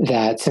sense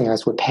that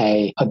synagogues would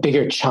pay a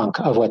bigger chunk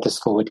of what the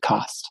school would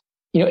cost.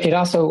 It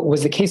also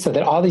was the case, though,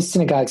 that all these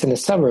synagogues in the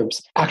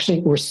suburbs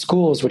actually were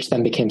schools, which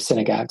then became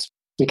synagogues.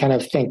 We kind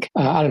of think,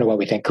 I don't know what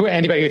we think.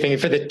 Anybody who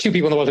thinks, for the two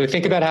people in the world who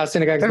think about how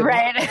synagogues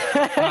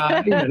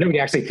nobody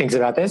actually thinks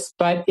about this.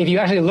 But if you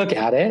actually look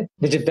at it,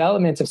 the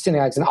development of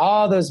synagogues and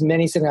all those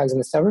many synagogues in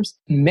the suburbs,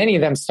 many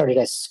of them started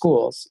as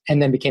schools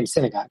and then became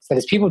synagogues. That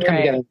is, people would come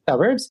together in the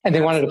suburbs and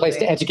they wanted a place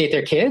to educate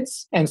their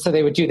kids. And so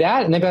they would do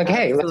that. And they'd be like,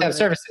 hey, let's have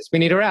services. We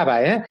need a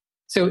rabbi. Eh?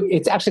 So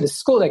it's actually the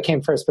school that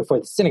came first before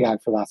the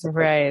synagogue philosophy.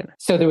 Right.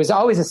 So there was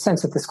always a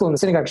sense that the school and the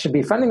synagogue should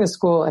be funding the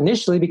school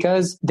initially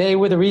because they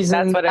were the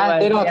reason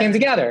that it all came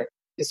together.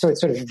 So it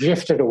sort of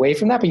drifted away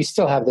from that, but you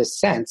still have this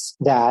sense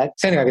that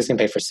synagogue is going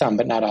to pay for some,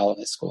 but not all of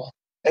the school.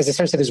 As I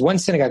said, there's one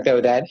synagogue, though,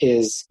 that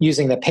is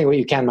using the pay what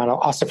you can model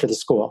also for the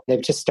school.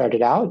 They've just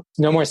started out.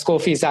 No more school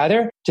fees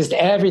either. Just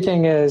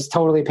everything is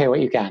totally pay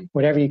what you can.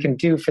 Whatever you can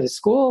do for the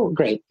school,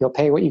 great. You'll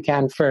pay what you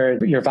can for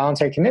your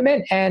voluntary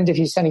commitment. And if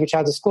you're sending your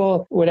child to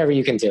school, whatever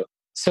you can do.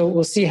 So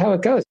we'll see how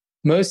it goes.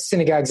 Most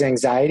synagogues'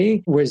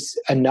 anxiety was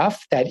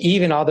enough that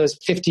even all those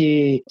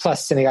 50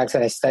 plus synagogues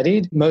that I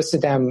studied, most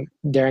of them,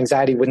 their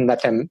anxiety wouldn't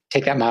let them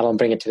take that model and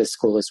bring it to the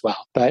school as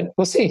well. But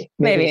we'll see.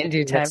 Maybe in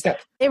due time.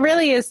 It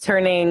really is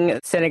turning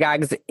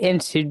synagogues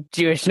into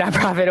Jewish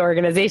nonprofit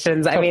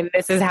organizations. I mean,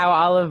 this is how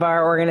all of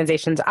our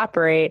organizations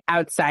operate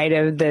outside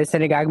of the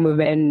synagogue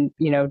movement. And,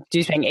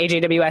 dues paying.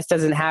 AJWS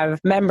doesn't have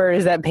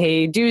members that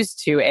pay dues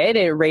to it.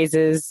 It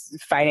raises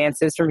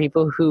finances from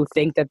people who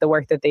think that the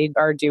work that they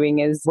are doing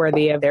is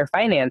worthy of their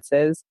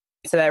finances.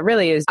 So that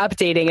really is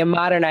updating and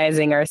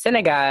modernizing our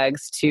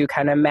synagogues to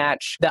kind of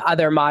match the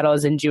other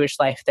models in Jewish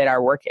life that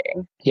are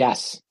working.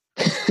 Yes.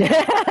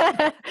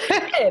 That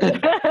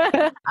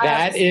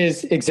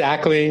is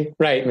exactly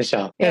right,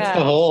 Michelle. That's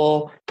the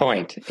whole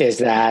point, is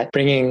that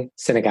bringing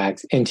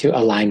synagogues into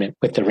alignment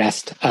with the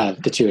rest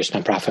of the Jewish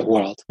nonprofit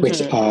world,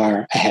 which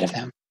are ahead of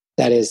them.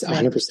 That is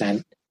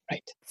 100%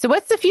 right. So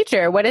what's the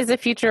future? What does the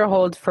future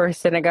hold for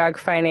synagogue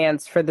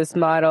finance for this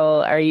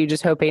model? Are you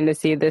just hoping to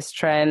see this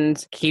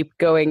trend keep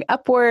going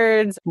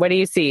upwards? What do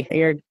you see?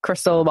 Your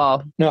crystal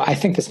ball. No, I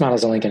think this model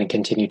is only going to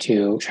continue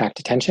to attract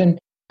attention.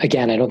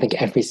 Again, I don't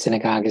think every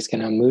synagogue is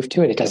going to move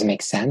to it. It doesn't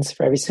make sense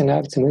for every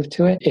synagogue to move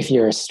to it. If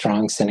you're a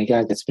strong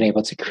synagogue that's been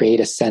able to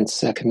create a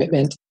sense of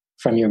commitment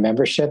from your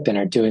membership and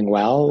are doing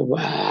well,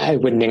 I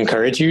wouldn't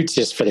encourage you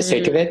just for the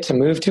sake of it to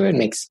move to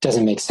it.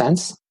 Doesn't make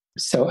sense.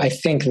 So I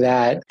think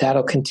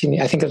that'll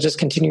continue. I think it'll just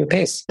continue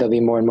apace. There'll be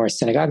more and more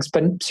synagogues,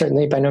 but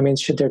certainly by no means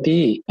should there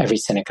be every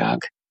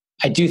synagogue.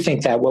 I do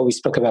think that what we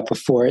spoke about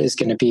before is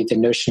going to be the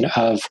notion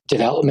of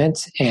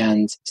development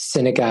and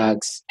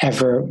synagogues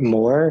ever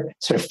more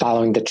sort of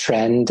following the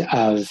trend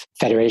of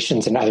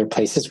federations and other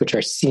places, which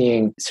are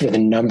seeing sort of the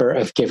number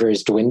of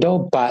givers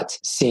dwindle, but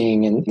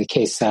seeing in the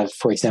case of,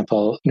 for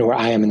example, where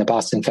I am in the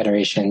Boston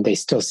Federation, they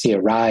still see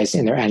a rise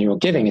in their annual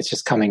giving. It's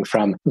just coming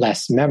from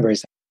less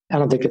members. I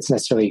don't think it's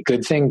necessarily a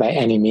good thing by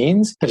any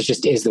means, but it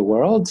just is the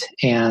world.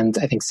 And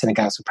I think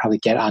synagogues will probably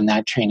get on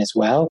that train as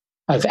well.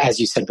 Of, as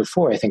you said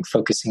before, I think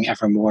focusing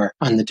ever more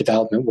on the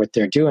development, what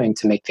they're doing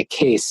to make the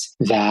case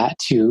that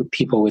to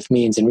people with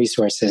means and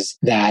resources,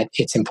 that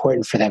it's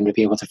important for them to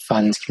be able to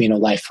fund communal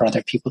life for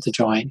other people to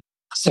join.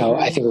 So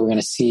I think we're going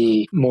to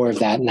see more of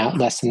that, not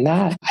less than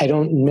that. I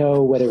don't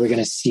know whether we're going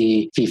to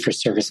see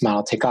fee-for-service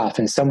model take off.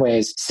 In some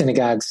ways,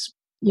 synagogues,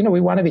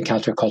 we want to be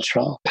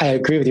countercultural. I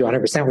agree with you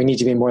 100%. We need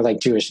to be more like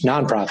Jewish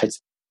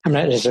nonprofits. I'm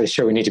not necessarily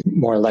sure we need to be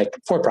more like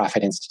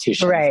for-profit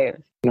institutions. Right.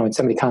 When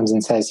somebody comes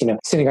and says,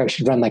 synagogue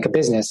should run like a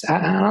business,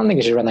 I don't think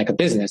it should run like a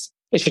business.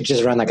 It should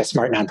just run like a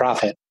smart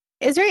nonprofit.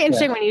 It's very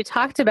interesting when you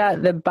talked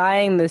about the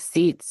buying the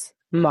seats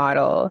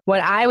model.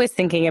 What I was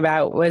thinking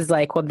about was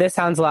like, well, this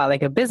sounds a lot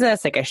like a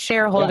business, like a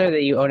shareholder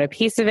that you own a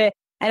piece of it.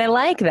 And I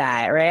like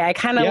that, right? I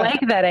kind of like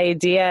that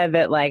idea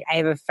that like I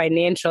have a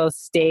financial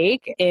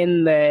stake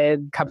in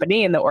the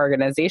company, in the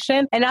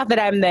organization. And not that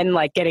I'm then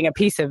like getting a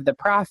piece of the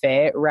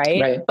profit,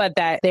 right? But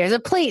that there's a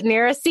plate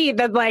near a seat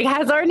that like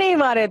has our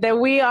name on it, that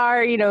we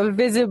are,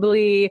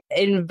 visibly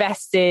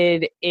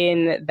invested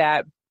in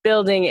that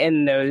building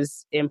in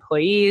those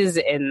employees,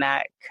 in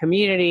that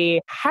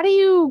community. How do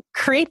you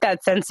create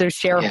that sense of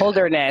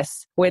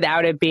shareholderness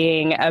without it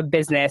being a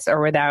business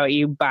or without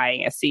you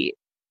buying a seat?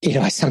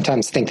 I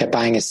sometimes think that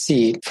buying a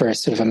seat for a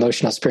sort of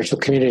emotional, spiritual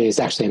community is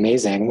actually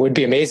amazing. It would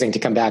be amazing to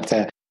come back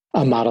to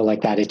a model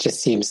like that. It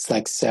just seems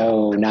like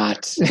so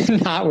not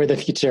where the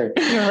future,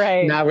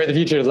 not where the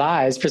future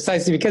lies,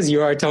 precisely because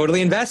you are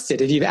totally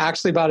invested. If you've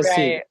actually bought a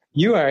seat,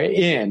 you are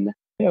in,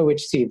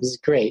 which seems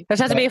great. It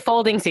has to be a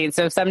folding seat.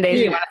 So some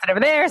days you want to sit over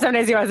there, some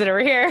days you want to sit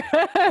over here.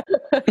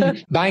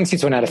 Buying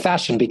seats went out of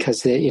fashion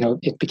because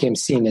it became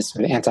seen as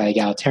sort of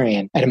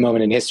anti-egalitarian at a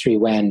moment in history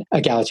when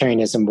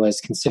egalitarianism was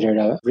considered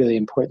a really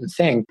important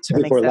thing. So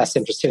people were less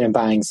interested in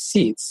buying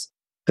seats.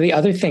 But the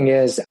other thing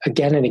is,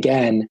 again and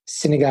again,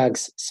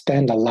 synagogues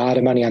spend a lot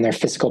of money on their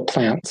physical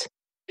plant.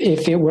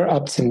 If it were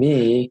up to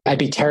me, I'd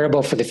be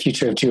terrible for the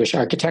future of Jewish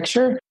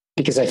architecture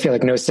because I feel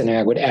like no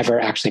synagogue would ever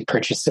actually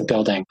purchase a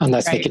building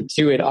unless they could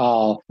do it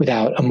all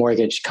without a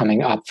mortgage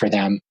coming up for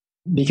them.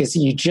 Because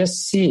you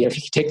just see, if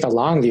you take the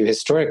long view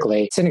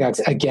historically,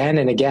 synagogues again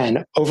and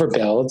again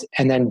overbuild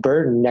and then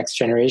burden next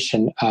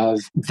generation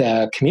of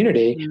the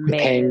community with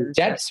paying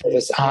debt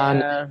service on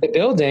the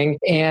building.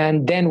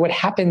 And then what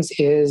happens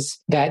is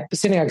that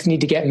synagogues need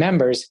to get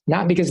members,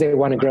 not because they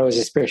want to grow as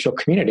a spiritual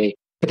community,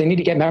 but they need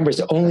to get members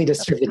only to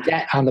serve the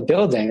debt on the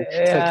building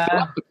to fill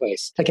up the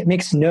place. Like, it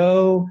makes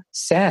no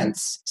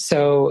sense.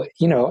 So,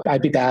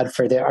 I'd be bad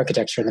for the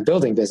architecture and the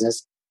building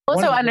business.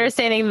 Also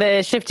understanding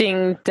the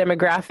shifting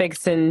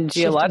demographics and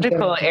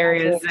geological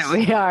areas that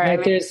we are.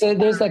 Right,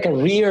 there's like a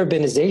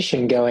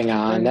reurbanization going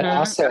on that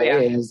also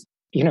is,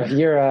 if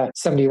you're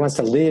somebody who wants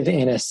to live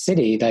in a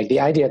city, like the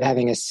idea of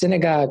having a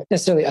synagogue,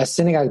 necessarily a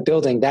synagogue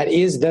building that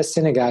is the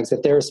synagogues,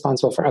 that they're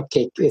responsible for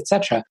upkeep,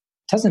 etc.,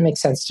 doesn't make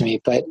sense to me.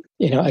 But,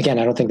 again,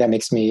 I don't think that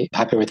makes me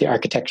popular with the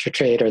architecture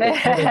trade or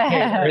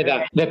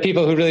the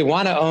people who really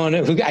want to own,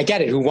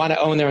 who want to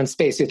own their own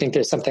space, who think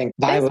there's something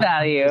valuable. There's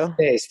value.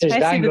 Space. There's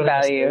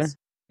value.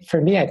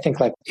 For me, I think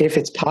if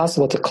it's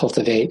possible to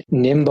cultivate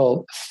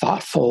nimble,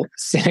 thoughtful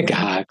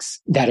synagogues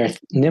that are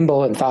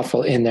nimble and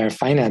thoughtful in their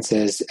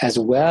finances, as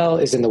well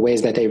as in the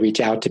ways that they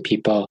reach out to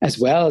people, as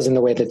well as in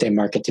the way that they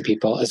market to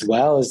people, as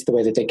well as the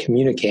way that they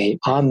communicate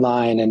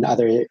online and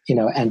other,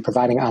 and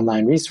providing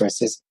online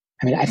resources.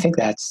 I think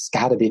that's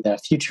got to be the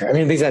future. At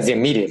least that's the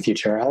immediate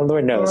future.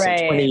 Lord knows,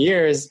 in 20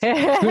 years, who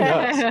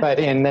knows? But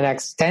in the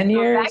next 10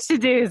 years. Back to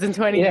dues in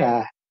 20 years.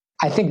 Yeah.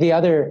 I think the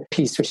other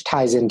piece which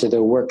ties into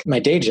the work, my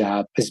day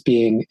job, as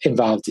being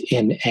involved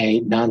in a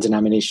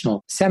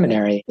non-denominational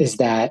seminary, is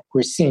that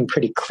we're seeing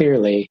pretty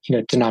clearly,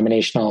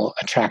 denominational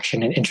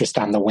attraction and interest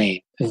on the wane.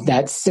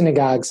 That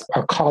synagogues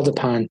are called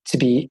upon to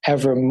be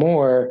ever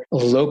more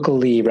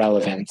locally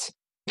relevant.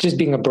 Just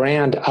being a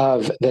brand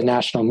of the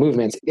national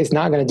movements is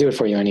not going to do it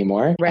for you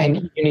anymore. Right.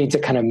 And you need to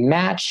kind of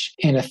match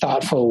in a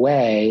thoughtful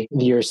way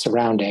your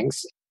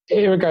surroundings.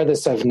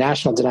 Regardless of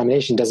national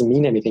denomination, doesn't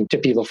mean anything to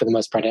people for the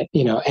most part,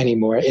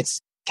 anymore. It's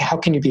how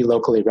can you be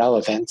locally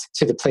relevant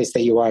to the place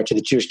that you are, to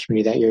the Jewish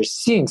community that you're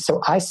seeing?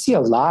 So I see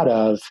a lot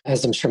of,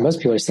 as I'm sure most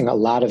people are seeing, a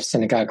lot of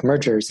synagogue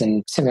mergers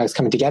and synagogues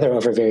coming together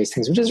over various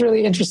things, which is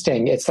really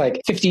interesting. It's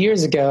like 50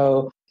 years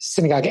ago,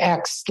 Synagogue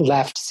X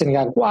left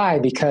Synagogue Y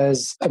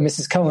because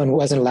Mrs. Cohen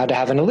wasn't allowed to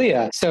have an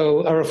aliyah.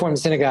 So a Reformed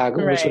synagogue,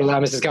 which would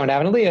allow Mrs. Cohen to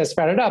have an aliyah,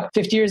 sprouted up.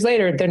 50 years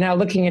later, they're now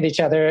looking at each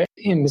other,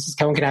 and Mrs.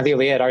 Cohen can have the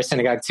aliyah at our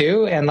synagogue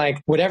too. And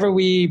whatever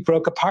we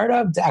broke apart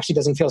of actually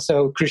doesn't feel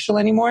so crucial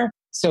anymore.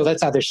 So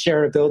let's either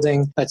share a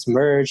building, let's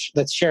merge,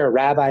 let's share a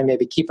rabbi,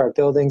 maybe keep our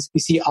buildings.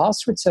 We see all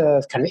sorts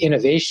of kind of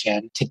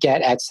innovation to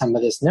get at some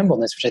of this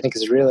nimbleness, which I think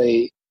is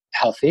really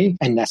healthy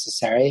and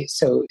necessary.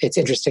 So it's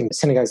interesting.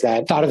 Synagogues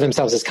that thought of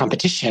themselves as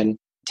competition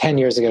 10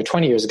 years ago,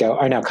 20 years ago,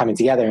 are now coming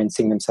together and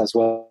seeing themselves,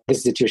 well, this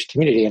is a Jewish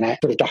community. And I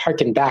sort of to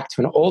harken back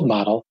to an old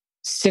model,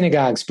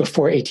 synagogues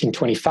before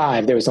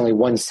 1825, there was only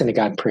one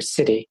synagogue per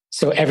city.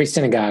 So every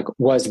synagogue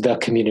was the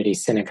community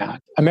synagogue.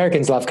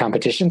 Americans love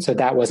competition, so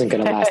that wasn't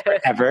going to last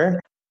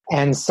forever.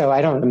 And so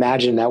I don't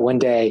imagine that one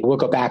day we'll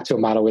go back to a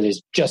model where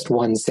there's just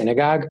one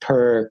synagogue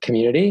per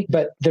community.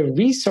 But the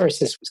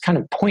resources kind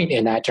of point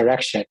in that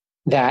direction.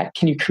 That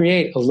can you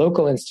create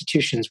local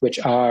institutions which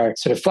are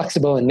sort of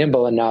flexible and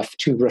nimble enough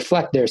to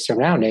reflect their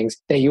surroundings,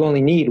 that you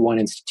only need one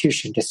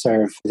institution to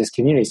serve this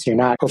community, so you're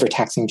not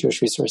overtaxing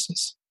Jewish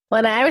resources. Well,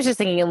 and I was just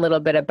thinking a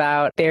little bit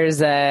about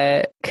there's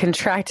a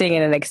contracting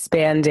and an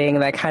expanding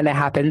that kind of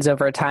happens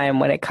over time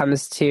when it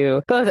comes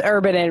to both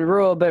urban and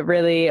rural, but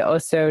really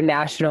also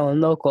national and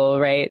local,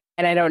 right?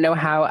 And I don't know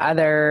how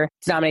other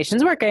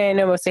denominations work. I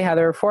know mostly how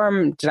the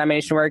Reform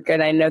denomination work.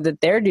 And I know that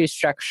their due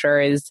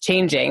structure is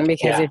changing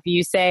because if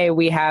you say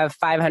we have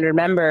 500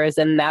 members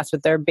and that's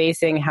what they're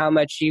basing how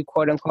much you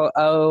quote unquote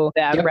owe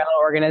the umbrella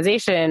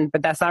organization,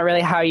 but that's not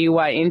really how you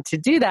want to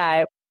do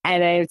that.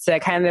 And it's a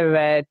kind of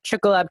a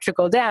trickle up,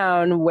 trickle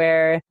down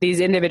where these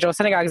individual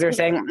synagogues are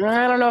saying,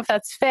 I don't know if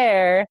that's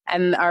fair.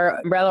 And our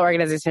umbrella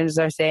organizations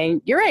are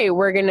saying, you're right,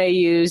 we're going to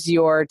use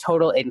your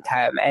total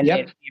income and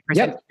it'd be a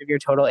percentage of your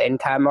total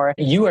income. Or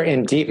you are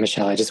in deep,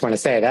 Michelle. I just want to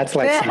say that's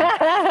like some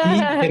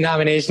deep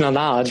denominational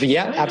knowledge. But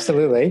yeah,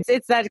 absolutely.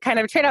 It's that kind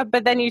of trade-off.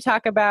 But then you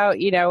talk about,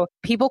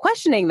 people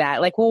questioning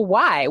that. Like, well,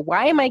 why?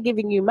 Why am I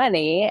giving you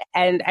money?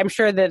 And I'm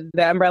sure that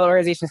the umbrella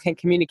organizations can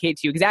communicate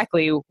to you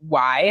exactly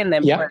why and the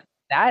importance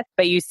that,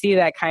 but you see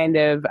that kind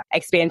of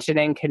expansion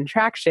and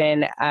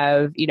contraction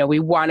of, we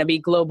want to be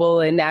global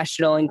and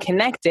national and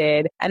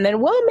connected. And then,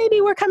 well,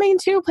 maybe we're coming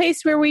to a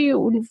place where we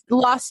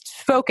lost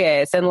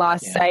focus and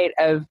lost sight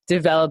of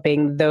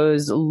developing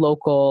those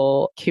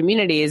local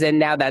communities. And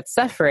now that's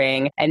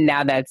suffering. And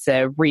now that's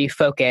a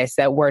refocus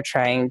that we're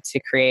trying to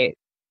create.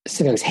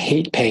 Synagogues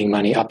hate paying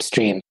money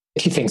upstream.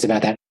 Two things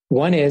about that.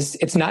 One is,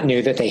 it's not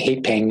new that they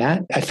hate paying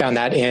that. I found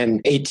that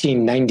in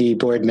 1890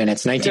 board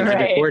minutes,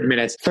 1900 board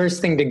minutes.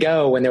 First thing to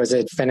go when there was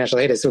a financial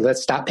aid is, so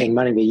let's stop paying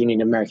money to the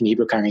Union of American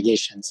Hebrew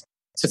Congregations.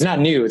 So it's not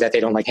new that they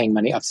don't like paying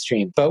money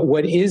upstream. But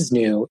what is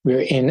new, we're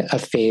in a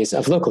phase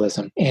of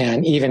localism.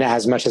 And even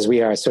as much as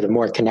we are sort of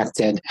more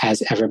connected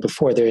as ever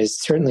before, there is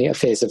certainly a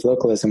phase of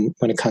localism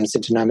when it comes to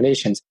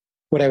denominations.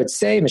 What I would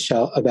say,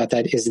 Michelle, about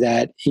that is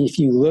that if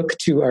you look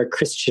to our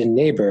Christian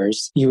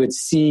neighbors, you would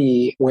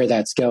see where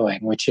that's going,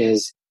 which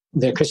is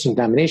the Christian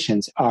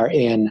denominations are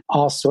in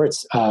all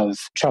sorts of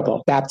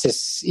trouble.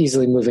 Baptists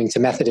easily moving to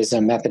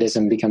Methodism,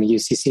 Methodism becoming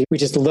UCC. We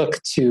just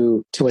look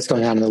to what's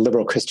going on in the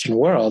liberal Christian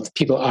world.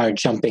 People are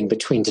jumping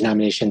between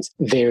denominations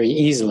very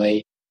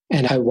easily.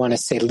 And I want to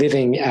say,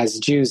 living as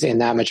Jews in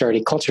that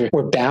majority culture,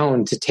 we're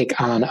bound to take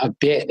on a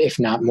bit, if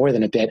not more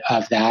than a bit,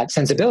 of that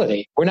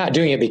sensibility. We're not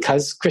doing it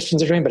because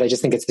Christians are doing it, but I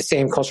just think it's the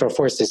same cultural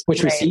forces,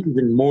 which we see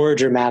even more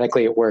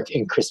dramatically at work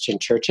in Christian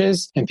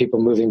churches, and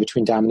people moving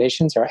between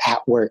denominations are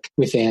at work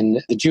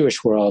within the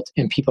Jewish world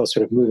and people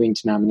sort of moving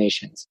to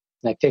denominations.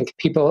 And I think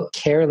people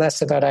care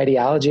less about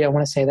ideology, I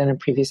want to say, than in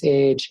previous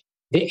age.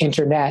 The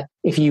internet,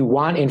 if you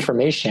want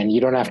information, you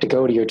don't have to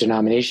go to your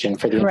denomination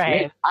for the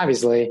information.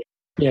 Obviously,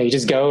 you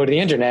just go to the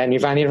internet and you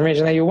find the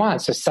information that you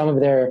want. So some of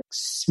their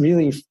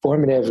really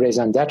formative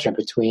raison d'etre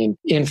between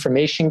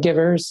information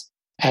givers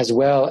as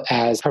well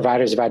as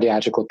providers of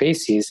ideological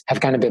bases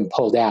have kind of been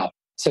pulled out.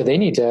 So they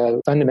need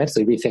to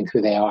fundamentally rethink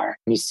who they are.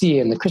 And you see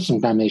in the Christian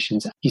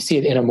denominations, you see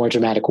it in a more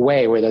dramatic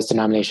way where those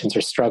denominations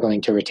are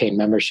struggling to retain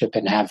membership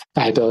and have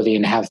viability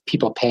and have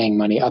people paying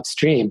money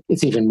upstream.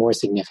 It's even more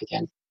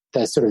significant.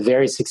 The sort of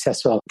very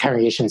successful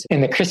congregations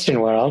in the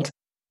Christian world.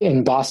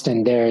 In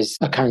Boston, there's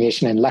a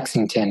congregation in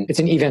Lexington. It's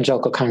an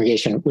evangelical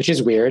congregation, which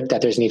is weird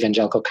that there's an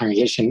evangelical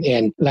congregation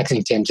in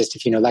Lexington. Just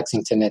if you know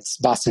Lexington,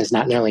 Boston is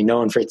not nearly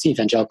known for its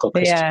evangelical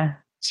Christian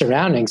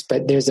surroundings,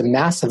 but there's a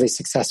massively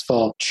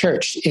successful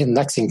church in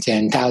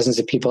Lexington, thousands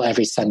of people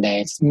every Sunday.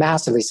 It's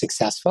massively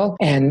successful.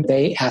 And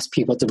they ask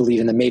people to believe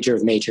in the major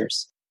of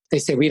majors. They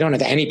say, we don't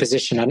have any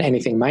position on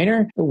anything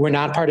minor. We're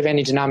not part of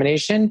any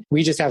denomination.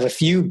 We just have a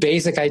few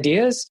basic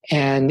ideas.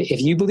 And if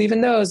you believe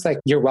in those,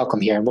 you're welcome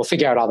here. And we'll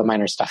figure out all the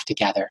minor stuff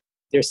together.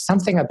 There's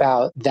something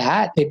about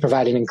that. They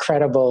provide an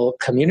incredible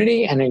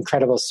community and an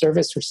incredible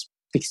service, which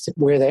speaks to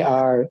where they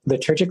are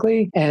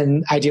liturgically.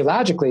 And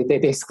ideologically, they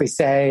basically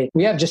say,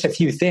 we have just a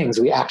few things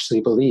we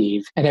actually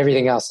believe, and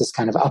everything else is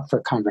kind of up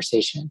for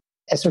conversation.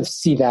 I sort of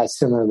see that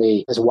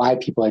similarly as why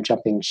people are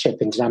jumping ship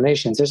in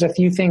denominations. There's a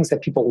few things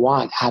that people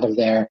want out of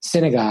their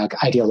synagogue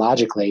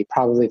ideologically,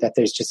 probably that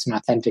there's just an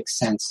authentic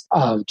sense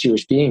of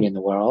Jewish being in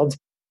the world.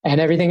 And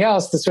everything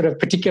else, the sort of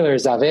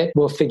particulars of it,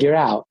 we'll figure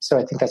out. So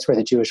I think that's where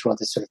the Jewish world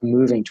is sort of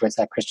moving towards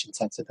that Christian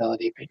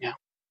sensibility right now.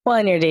 Well,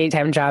 and your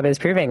daytime job is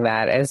proving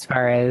that as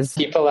far as...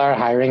 people are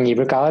hiring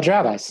Hebrew college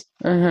rabbis.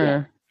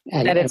 And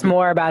it's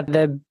more about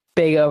the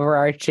big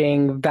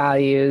overarching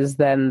values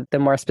than the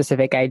more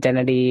specific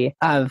identity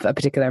of a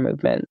particular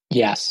movement.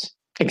 Yes,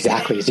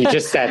 exactly. As you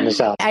just said,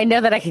 Michelle. I know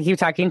that I can keep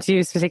talking to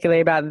you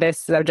particularly about this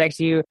subject.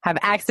 You have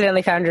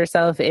accidentally found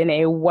yourself in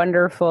a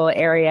wonderful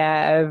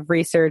area of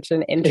research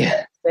and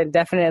interest. And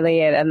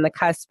definitely on the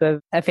cusp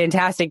of a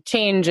fantastic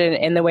change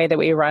in the way that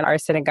we run our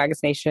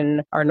synagogues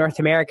nation, or North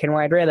American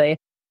wide, really.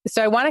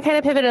 So I want to kind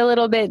of pivot a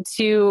little bit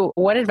to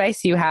what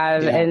advice you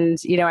have. And,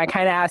 I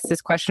kind of asked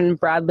this question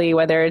broadly,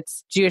 whether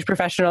it's Jewish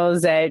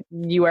professionals at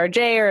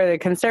URJ or the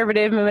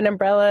conservative movement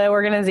umbrella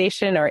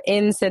organization or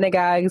in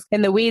synagogues,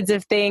 in the weeds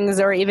of things,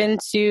 or even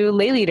to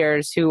lay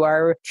leaders who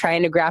are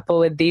trying to grapple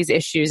with these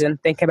issues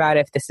and think about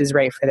if this is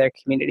right for their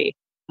community.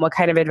 What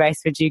kind of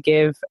advice would you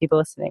give people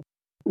listening?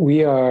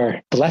 We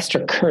are blessed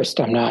or cursed,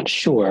 I'm not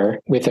sure,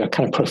 with a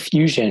kind of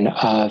profusion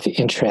of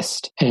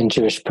interest in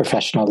Jewish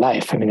professional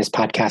life. I mean, this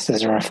podcast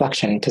is a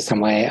reflection to some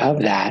way of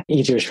that.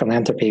 E-Jewish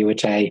Philanthropy,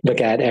 which I look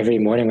at every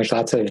morning, which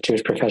lots of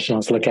Jewish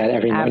professionals look at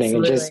every morning.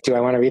 And just, do I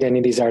want to read any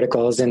of these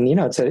articles? And,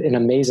 it's an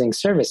amazing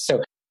service.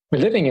 So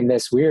we're living in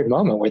this weird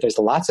moment where there's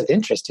lots of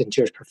interest in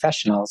Jewish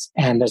professionals.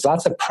 And there's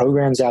lots of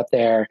programs out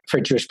there for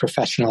Jewish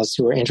professionals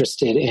who are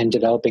interested in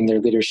developing their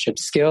leadership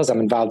skills. I'm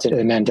involved in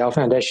the Mandel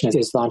Foundation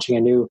is launching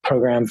a new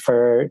program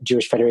for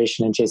Jewish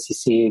Federation and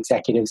JCC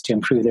executives to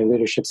improve their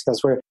leadership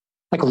skills. We're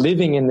like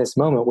living in this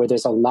moment where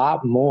there's a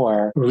lot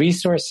more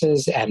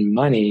resources and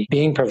money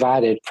being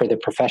provided for the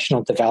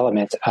professional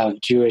development of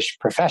Jewish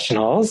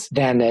professionals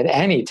than at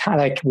any time.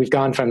 Like we've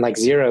gone from like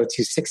 0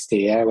 to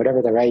 60,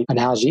 whatever the right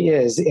analogy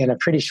is, in a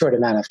pretty short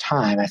amount of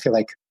time. I feel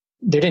like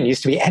there didn't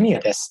used to be any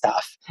of this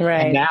stuff.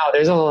 Right. And now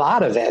there's a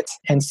lot of it.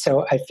 And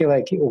so I feel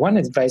like one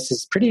advice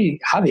is pretty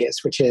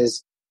obvious, which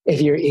is, if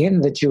you're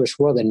in the Jewish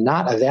world and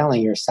not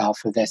availing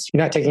yourself of this,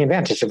 you're not taking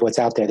advantage of what's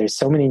out there. There's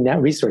so many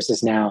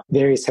resources now,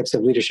 various types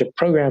of leadership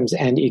programs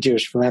and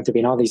Jewish philanthropy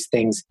and all these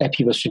things that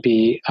people should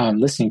be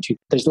listening to.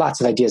 There's lots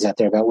of ideas out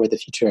there about where the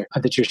future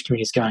of the Jewish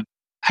community is going.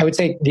 I would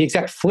say the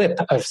exact flip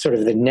of sort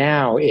of the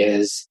now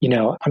is,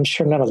 I'm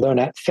sure not alone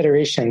at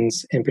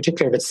federations in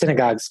particular, but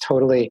synagogues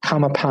totally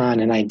come upon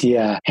an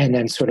idea and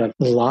then sort of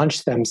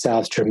launch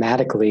themselves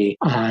dramatically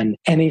on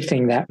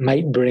anything that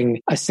might bring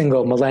a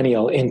single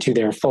millennial into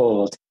their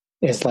fold.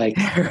 Is like,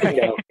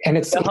 and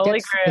it's the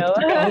Holy Grail.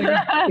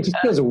 It just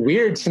feels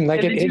weird to me.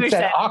 Like it's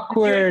that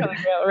awkward,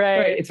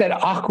 right? It's that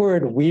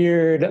awkward,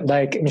 weird,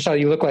 like, Michelle,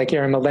 you look like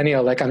you're a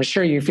millennial. Like, I'm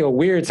sure you feel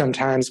weird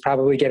sometimes,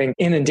 probably getting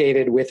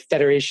inundated with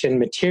Federation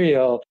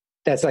material.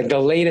 That's like the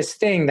latest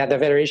thing that the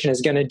Federation is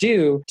going to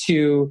do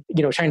to,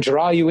 try and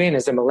draw you in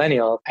as a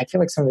millennial. I feel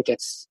like some of it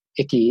gets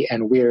icky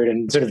and weird,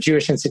 and sort of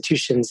Jewish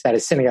institutions, that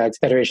is synagogues,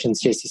 federations,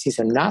 JCCs,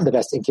 are not the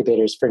best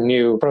incubators for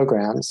new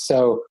programs.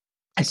 So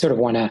I sort of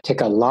want to take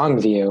a long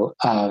view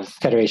of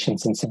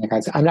federations and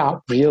synagogues. I'm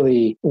not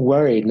really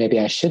worried, maybe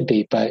I should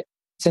be, but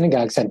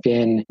synagogues have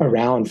been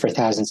around for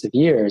thousands of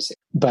years.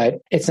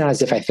 But it's not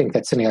as if I think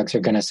that synagogues are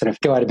going to sort of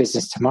go out of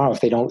business tomorrow if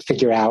they don't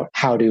figure out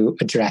how to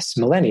address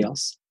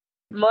millennials.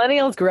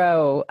 Millennials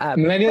grow up.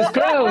 Millennials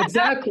grow,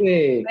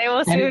 exactly. They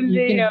will soon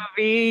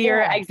be your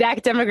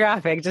exact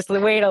demographic. Just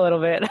wait a little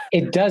bit.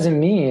 It doesn't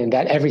mean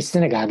that every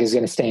synagogue is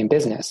going to stay in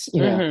business,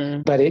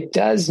 but it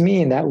does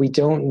mean that we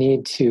don't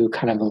need to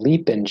kind of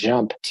leap and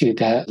jump to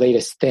the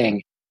latest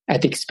thing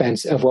at the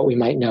expense of what we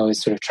might know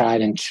is sort of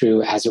tried and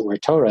true, as it were,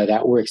 Torah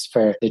that works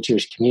for the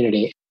Jewish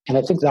community. And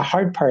I think the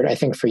hard part,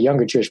 for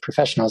younger Jewish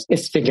professionals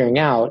is figuring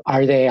out,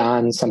 are they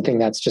on something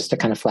that's just a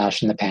kind of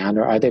flash in the pan,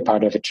 or are they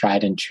part of a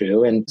tried and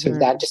true? And so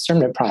that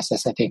discernment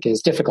process, I think,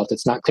 is difficult.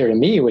 It's not clear to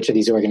me which of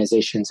these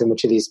organizations and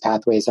which of these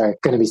pathways are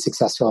going to be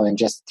successful in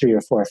just 3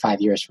 or 4 or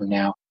 5 years from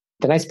now.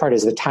 The nice part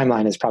is the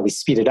timeline is probably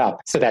speeded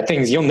up so that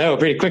you'll know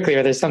pretty quickly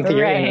whether there's something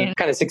you're in a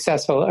kind of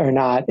successful or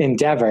not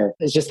endeavor.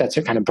 It's just that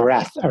sort of kind of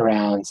breadth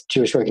around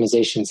Jewish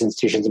organizations,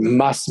 institutions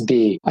must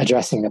be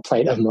addressing the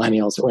plight of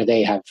millennials, or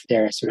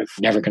they're sort of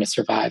never going to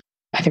survive.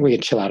 I think we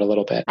can chill out a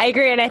little bit. I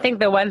agree. And I think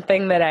the one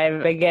thing that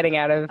I've been getting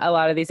out of a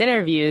lot of these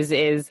interviews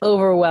is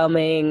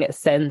overwhelming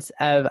sense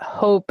of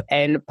hope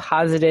and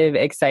positive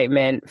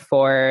excitement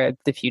for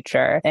the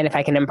future. And if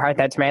I can impart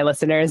that to my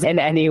listeners in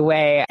any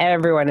way,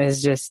 everyone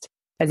is just,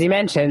 as you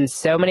mentioned,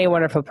 so many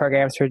wonderful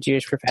programs for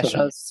Jewish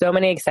professionals, so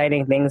many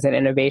exciting things in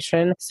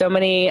innovation, so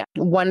many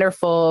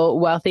wonderful,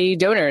 wealthy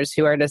donors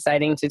who are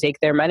deciding to take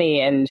their money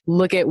and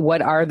look at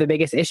what are the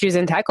biggest issues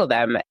and tackle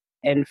them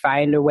and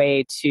find a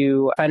way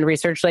to fund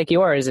research like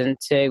yours and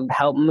to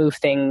help move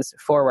things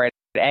forward.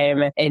 I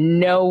am in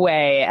no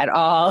way at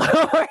all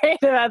worried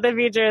about the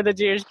future of the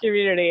Jewish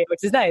community,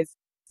 which is nice.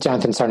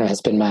 Jonathan Sarno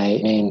has been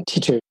my main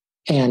teacher.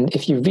 And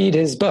if you read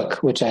his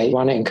book, which I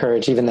want to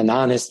encourage even the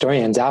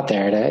non-historians out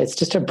there, it's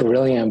just a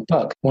brilliant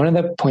book. One of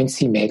the points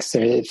he makes,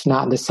 if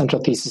not the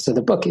central thesis of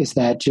the book, is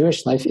that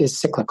Jewish life is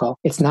cyclical.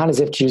 It's not as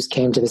if Jews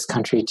came to this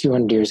country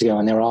 200 years ago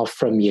and they were all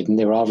from Yidden.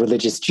 They were all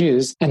religious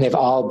Jews, and they've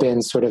all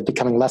been sort of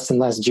becoming less and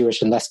less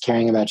Jewish and less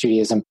caring about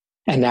Judaism.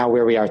 And now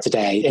where we are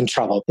today, in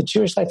trouble. The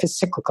Jewish life is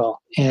cyclical,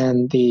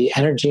 and the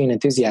energy and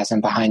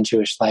enthusiasm behind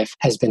Jewish life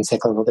has been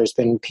cyclical. There's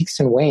been peaks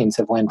and wanes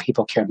of when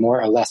people cared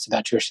more or less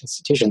about Jewish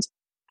institutions.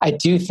 I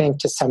do think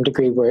to some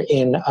degree we're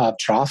in a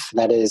trough,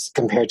 that is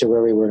compared to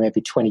where we were maybe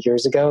 20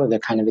 years ago. The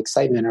kind of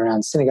excitement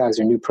around synagogues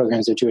or new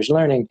programs of Jewish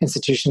learning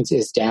institutions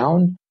is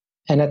down.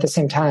 And at the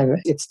same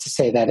time, it's to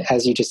say that,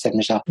 as you just said,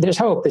 Michelle, there's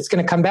hope. It's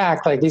going to come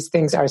back. Like, these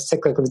things are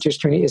cyclical. The Jewish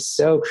community is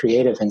so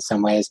creative in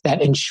some ways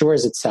that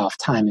ensures itself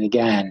time and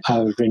again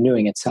of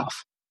renewing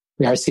itself.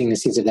 We are seeing the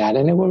seeds of that,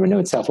 and it will renew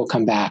itself. Will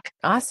come back.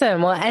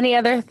 Awesome. Well, any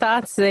other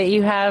thoughts that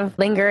you have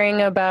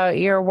lingering about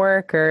your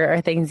work or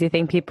things you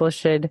think people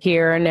should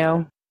hear or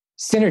know?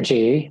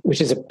 Synergy, which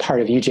is a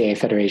part of UJA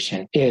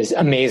Federation, is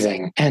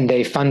amazing. And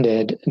they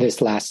funded this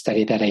last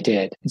study that I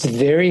did. It's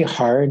very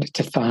hard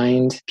to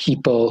find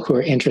people who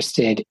are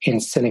interested in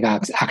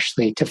synagogues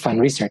actually to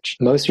fund research.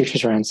 Most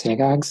research around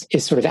synagogues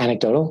is sort of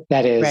anecdotal.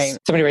 That is,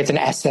 somebody writes an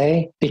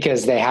essay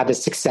because they had the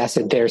success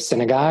at their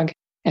synagogue.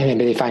 and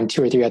maybe they find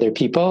 2 or 3 other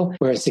people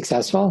who are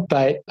successful.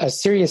 But a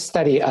serious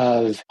study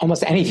of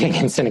almost anything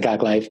in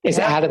synagogue life is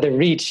out of the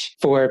reach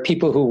for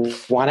people who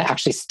want to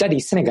actually study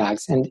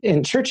synagogues. And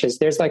in churches,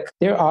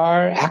 there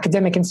are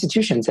academic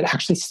institutions that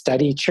actually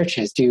study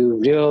churches, do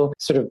real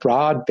sort of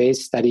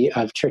broad-based study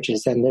of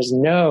churches. And there's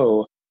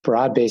no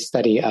broad-based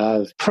study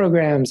of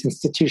programs,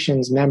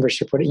 institutions,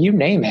 membership, you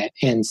name it,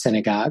 in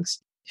synagogues.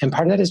 And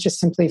part of that is just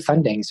simply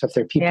funding. So if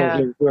there are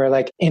people who are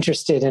like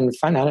interested in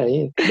fund,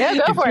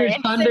 go for it.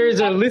 Funders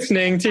are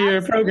listening to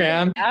your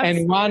program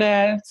and want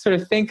to sort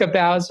of think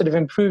about sort of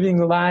improving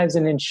the lives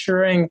and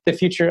ensuring the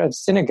future of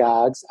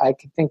synagogues, I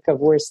could think of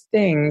worse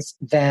things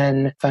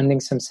than funding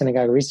some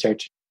synagogue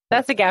research.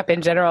 That's a gap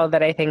in general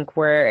that I think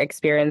we're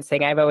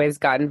experiencing. I've always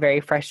gotten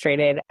very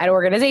frustrated at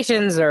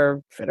organizations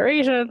or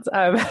federations.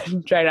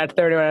 Try not to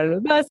throw anyone under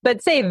the bus,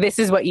 but say this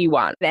is what you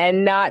want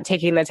and not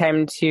taking the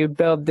time to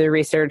build the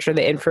research or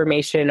the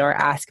information or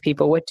ask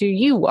people, what do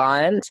you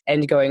want?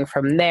 And going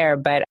from there.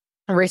 But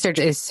research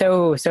is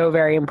so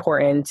very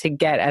important to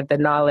get at the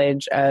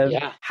knowledge of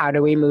how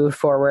do we move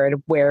forward?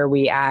 Where are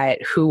we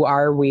at? Who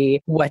are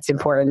we? What's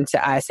important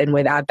to us? And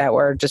without that,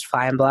 we're just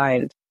flying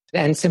blind.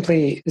 And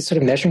simply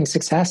sort of measuring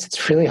success.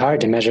 It's really hard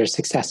to measure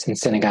success in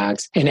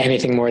synagogues in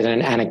anything more than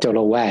an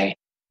anecdotal way.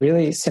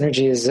 Really,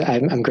 Synergy is,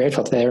 I'm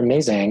grateful. They're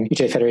amazing.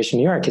 UJ Federation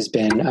New York has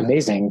been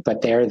amazing,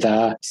 but they're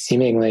the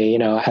seemingly,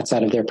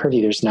 outside of their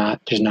purview, there's not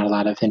a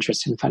lot of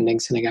interest in funding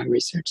synagogue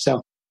research.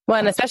 So, well,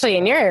 and especially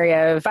in your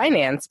area of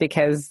finance,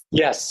 because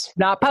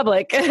not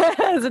public.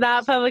 It's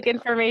not public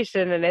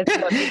information. And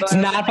it's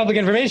not public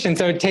information.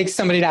 So it takes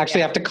somebody to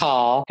actually have to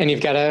call, and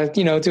you've got to,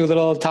 do a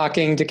little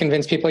talking to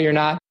convince people you're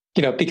not,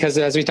 because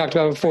as we talked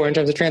about before, in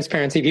terms of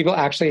transparency, people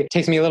actually, it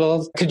takes me a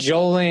little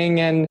cajoling,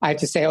 and I have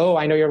to say, oh,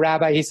 I know your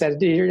rabbi. He said,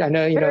 I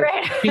know,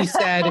 he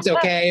said, it's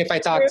okay if I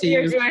talk to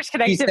you.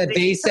 He said,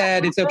 they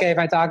said, it's okay if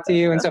I talk to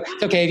you. And so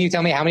it's okay if you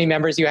tell me how many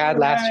members you had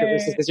last year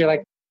versus this year.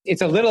 Like,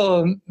 it's a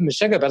little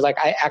meshuggah, but like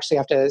I actually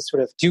have to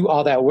sort of do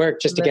all that work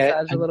just to get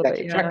an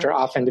executive director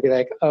often to be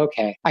like,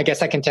 okay, I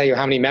guess I can tell you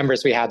how many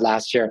members we had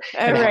last year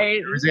and how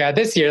many members we had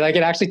this year. Like,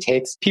 it actually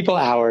takes people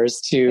hours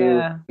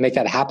to make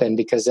that happen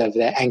because of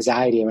the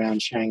anxiety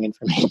around sharing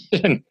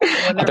information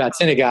about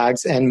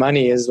synagogues, and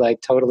money is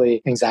like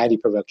totally anxiety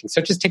provoking. So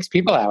it just takes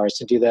people hours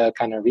to do the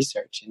kind of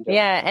research.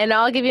 And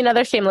I'll give you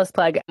another shameless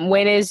plug.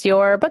 When is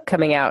your book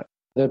coming out?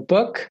 The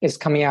book is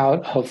coming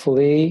out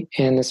hopefully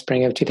in the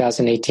spring of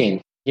 2018.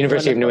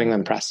 University of New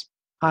England Press.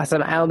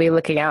 Awesome. I'll be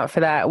looking out for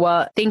that.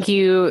 Well, thank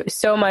you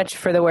so much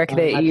for the work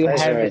that you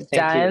have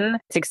done.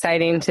 It's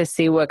exciting to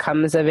see what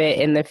comes of it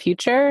in the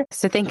future.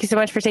 So thank you so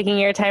much for taking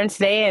your time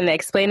today and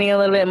explaining a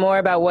little bit more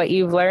about what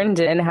you've learned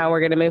and how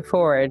we're going to move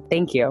forward.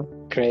 Thank you.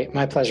 Great.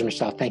 My pleasure,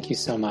 Michelle. Thank you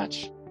so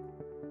much.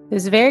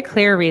 There's a very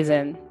clear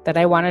reason that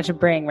I wanted to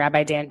bring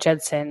Rabbi Dan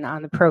Judson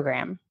on the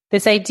program.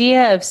 This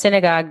idea of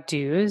synagogue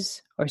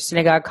dues or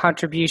synagogue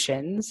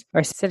contributions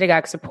or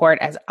synagogue support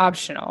as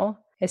optional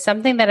is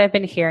something that I've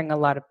been hearing a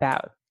lot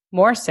about.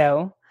 More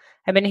so,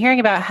 I've been hearing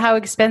about how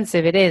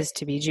expensive it is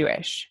to be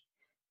Jewish.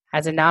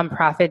 As a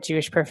nonprofit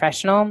Jewish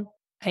professional,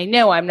 I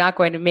know I'm not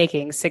going to be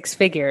making 6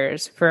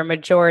 figures for a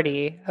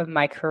majority of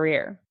my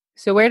career.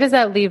 So where does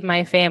that leave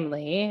my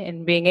family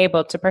in being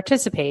able to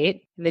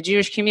participate in the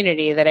Jewish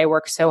community that I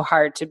work so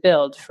hard to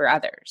build for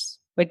others?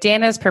 What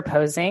Dan is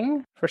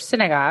proposing for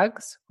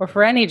synagogues or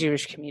for any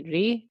Jewish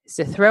community is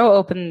to throw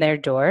open their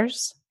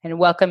doors and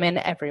welcome in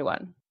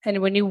everyone.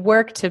 And when you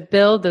work to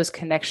build those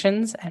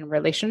connections and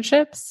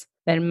relationships,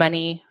 then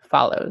money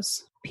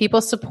follows. People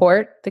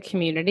support the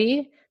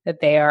community that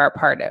they are a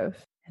part of.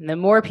 And the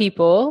more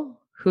people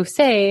who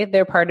say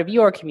they're part of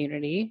your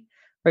community,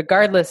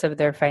 regardless of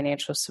their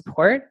financial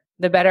support,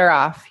 the better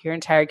off your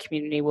entire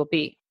community will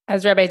be.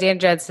 As Rabbi Dan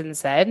Judson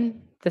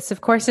said, this of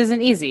course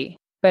isn't easy,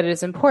 but it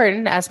is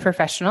important as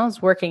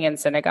professionals working in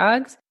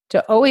synagogues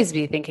to always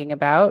be thinking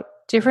about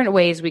different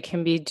ways we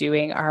can be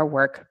doing our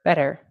work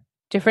better.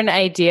 Different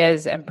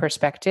ideas and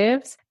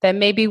perspectives that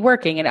may be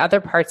working in other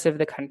parts of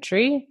the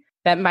country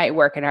that might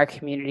work in our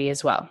community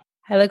as well.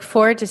 I look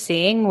forward to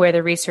seeing where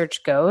the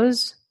research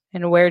goes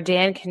and where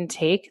Dan can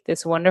take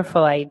this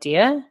wonderful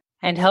idea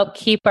and help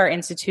keep our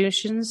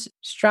institutions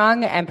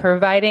strong and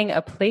providing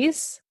a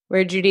place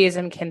where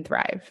Judaism can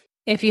thrive.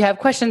 If you have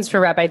questions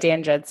for Rabbi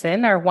Dan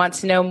Judson or want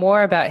to know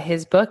more about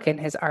his book and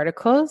his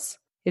articles,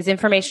 his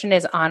information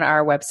is on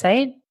our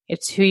website.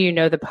 It's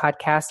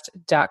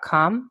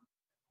whoyouknowthepodcast.com.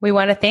 We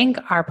want to thank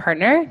our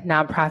partner,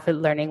 Nonprofit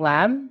Learning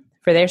Lab,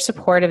 for their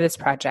support of this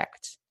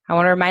project. I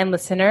want to remind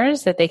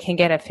listeners that they can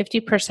get a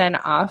 50%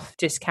 off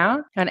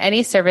discount on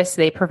any service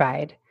they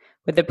provide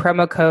with the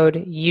promo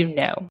code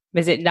YOUKNOW.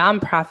 Visit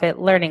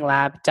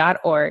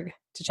nonprofitlearninglab.org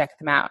to check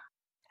them out.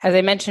 As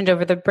I mentioned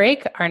over the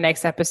break, our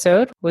next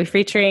episode will be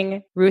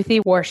featuring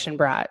Ruthie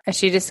Warschenbrot as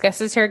she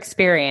discusses her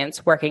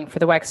experience working for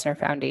the Wexner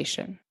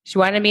Foundation. She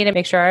wanted me to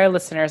make sure our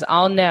listeners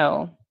all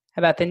know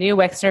about the new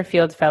Wexner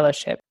Field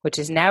Fellowship, which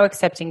is now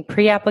accepting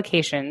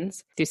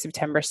pre-applications through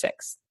September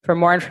 6th. For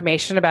more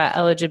information about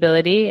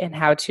eligibility and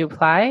how to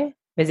apply,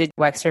 visit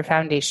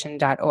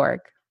wexnerfoundation.org.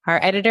 Our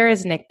editor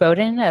is Nick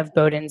Bowden of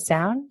Bowden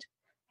Sound,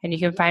 and you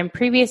can find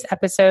previous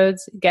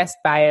episodes, guest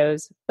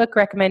bios, book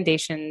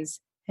recommendations,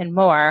 and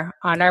more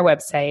on our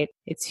website.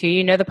 It's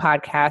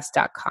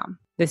whoyouknowthepodcast.com.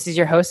 This is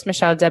your host,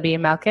 Michelle W.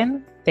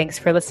 Malkin. Thanks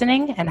for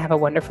listening and have a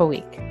wonderful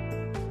week.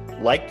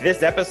 Liked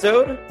this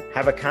episode?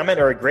 Have a comment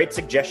or a great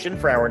suggestion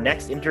for our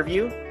next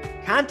interview?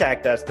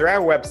 Contact us through our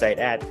website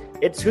at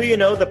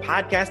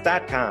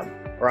itswhoyouknowthepodcast.com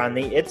or on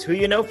the It's Who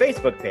You Know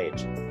Facebook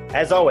page.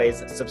 As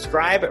always,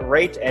 subscribe,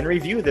 rate, and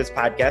review this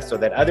podcast so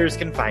that others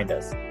can find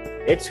us.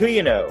 It's Who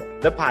You Know,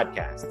 the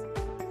podcast.